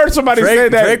 I heard somebody say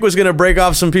Drake, that. Drake was going to break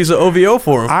off some piece of OVO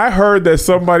for him. I heard that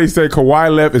somebody said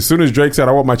Kawhi left as soon as Drake said,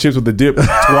 "I want my chips with the dip."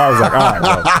 Kawhi was like, "All right,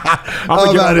 bro, I'm Oh,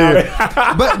 gonna God, get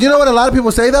yeah. But you know what a lot of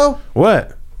people say though?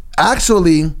 What?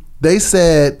 Actually, they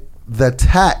said the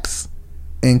tax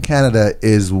in Canada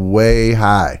is way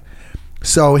high.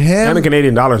 So And him, the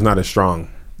Canadian dollar's not as strong.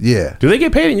 yeah, Do they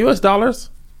get paid in U.S. dollars?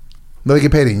 no, they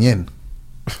get paid in yen.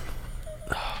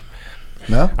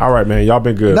 No, All right, man. Y'all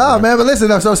been good. no, man. But listen,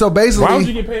 so basically, Why would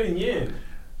you get paid in yen?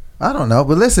 I don't know,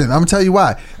 but listen, I'm gonna tell you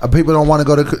why people don't want to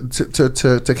go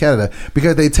to Canada,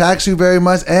 because they tax you very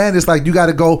much, and it's like you got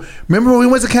to go. Remember when we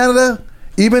went to Canada?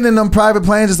 Even in them private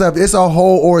planes and stuff, it's a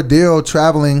whole ordeal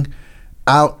traveling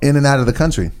out in and out of the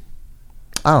country.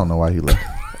 I don't know why he left.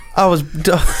 I was.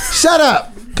 Shut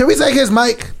up! Can we take his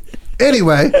mic?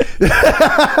 Anyway,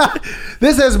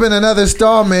 this has been another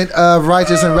installment of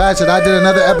Righteous and Ratchet. I did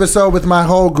another episode with my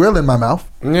whole grill in my mouth.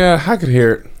 Yeah, I could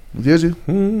hear it. Did you?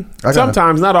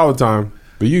 Sometimes, not all the time.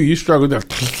 But you struggle.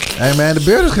 Hey man, the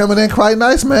beard is coming in quite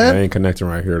nice, man. I ain't connecting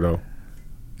right here though.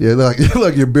 Yeah,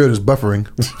 look, your beard is buffering.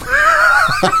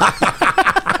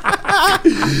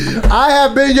 I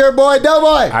have been your boy,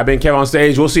 Doughboy. I've been Kev on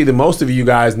stage. We'll see the most of you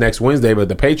guys next Wednesday, but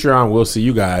the Patreon, we'll see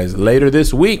you guys later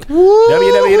this week.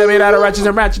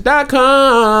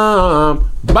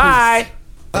 www.righteousandratchet.com. Bye.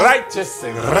 Righteous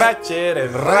and ratchet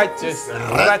and righteous and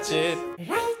ratchet.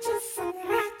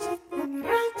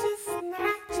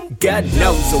 God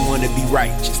knows I wanna be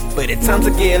righteous, but at times I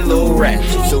get a little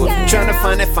ratchet. So if you're trying to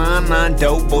find that fine line,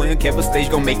 dope boy on Kevin stage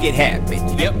gon' make it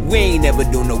happen. Yep, we ain't never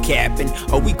do no capping.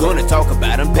 Or we gonna talk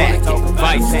about them back.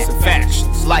 Vices and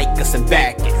factions, like us and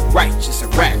back it. Righteous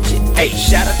and ratchet. Hey,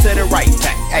 shout out to the right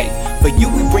pack. Hey, for you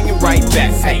we bring it right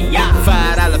back. Hey,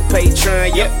 $5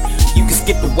 Patreon, yep. You can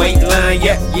skip the wait line,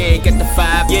 yeah. You ain't got the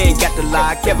 5, you ain't got the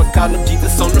lie. Kevin call him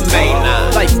Jesus on the main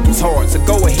line. Life is hard, so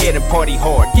go ahead and party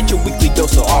hard.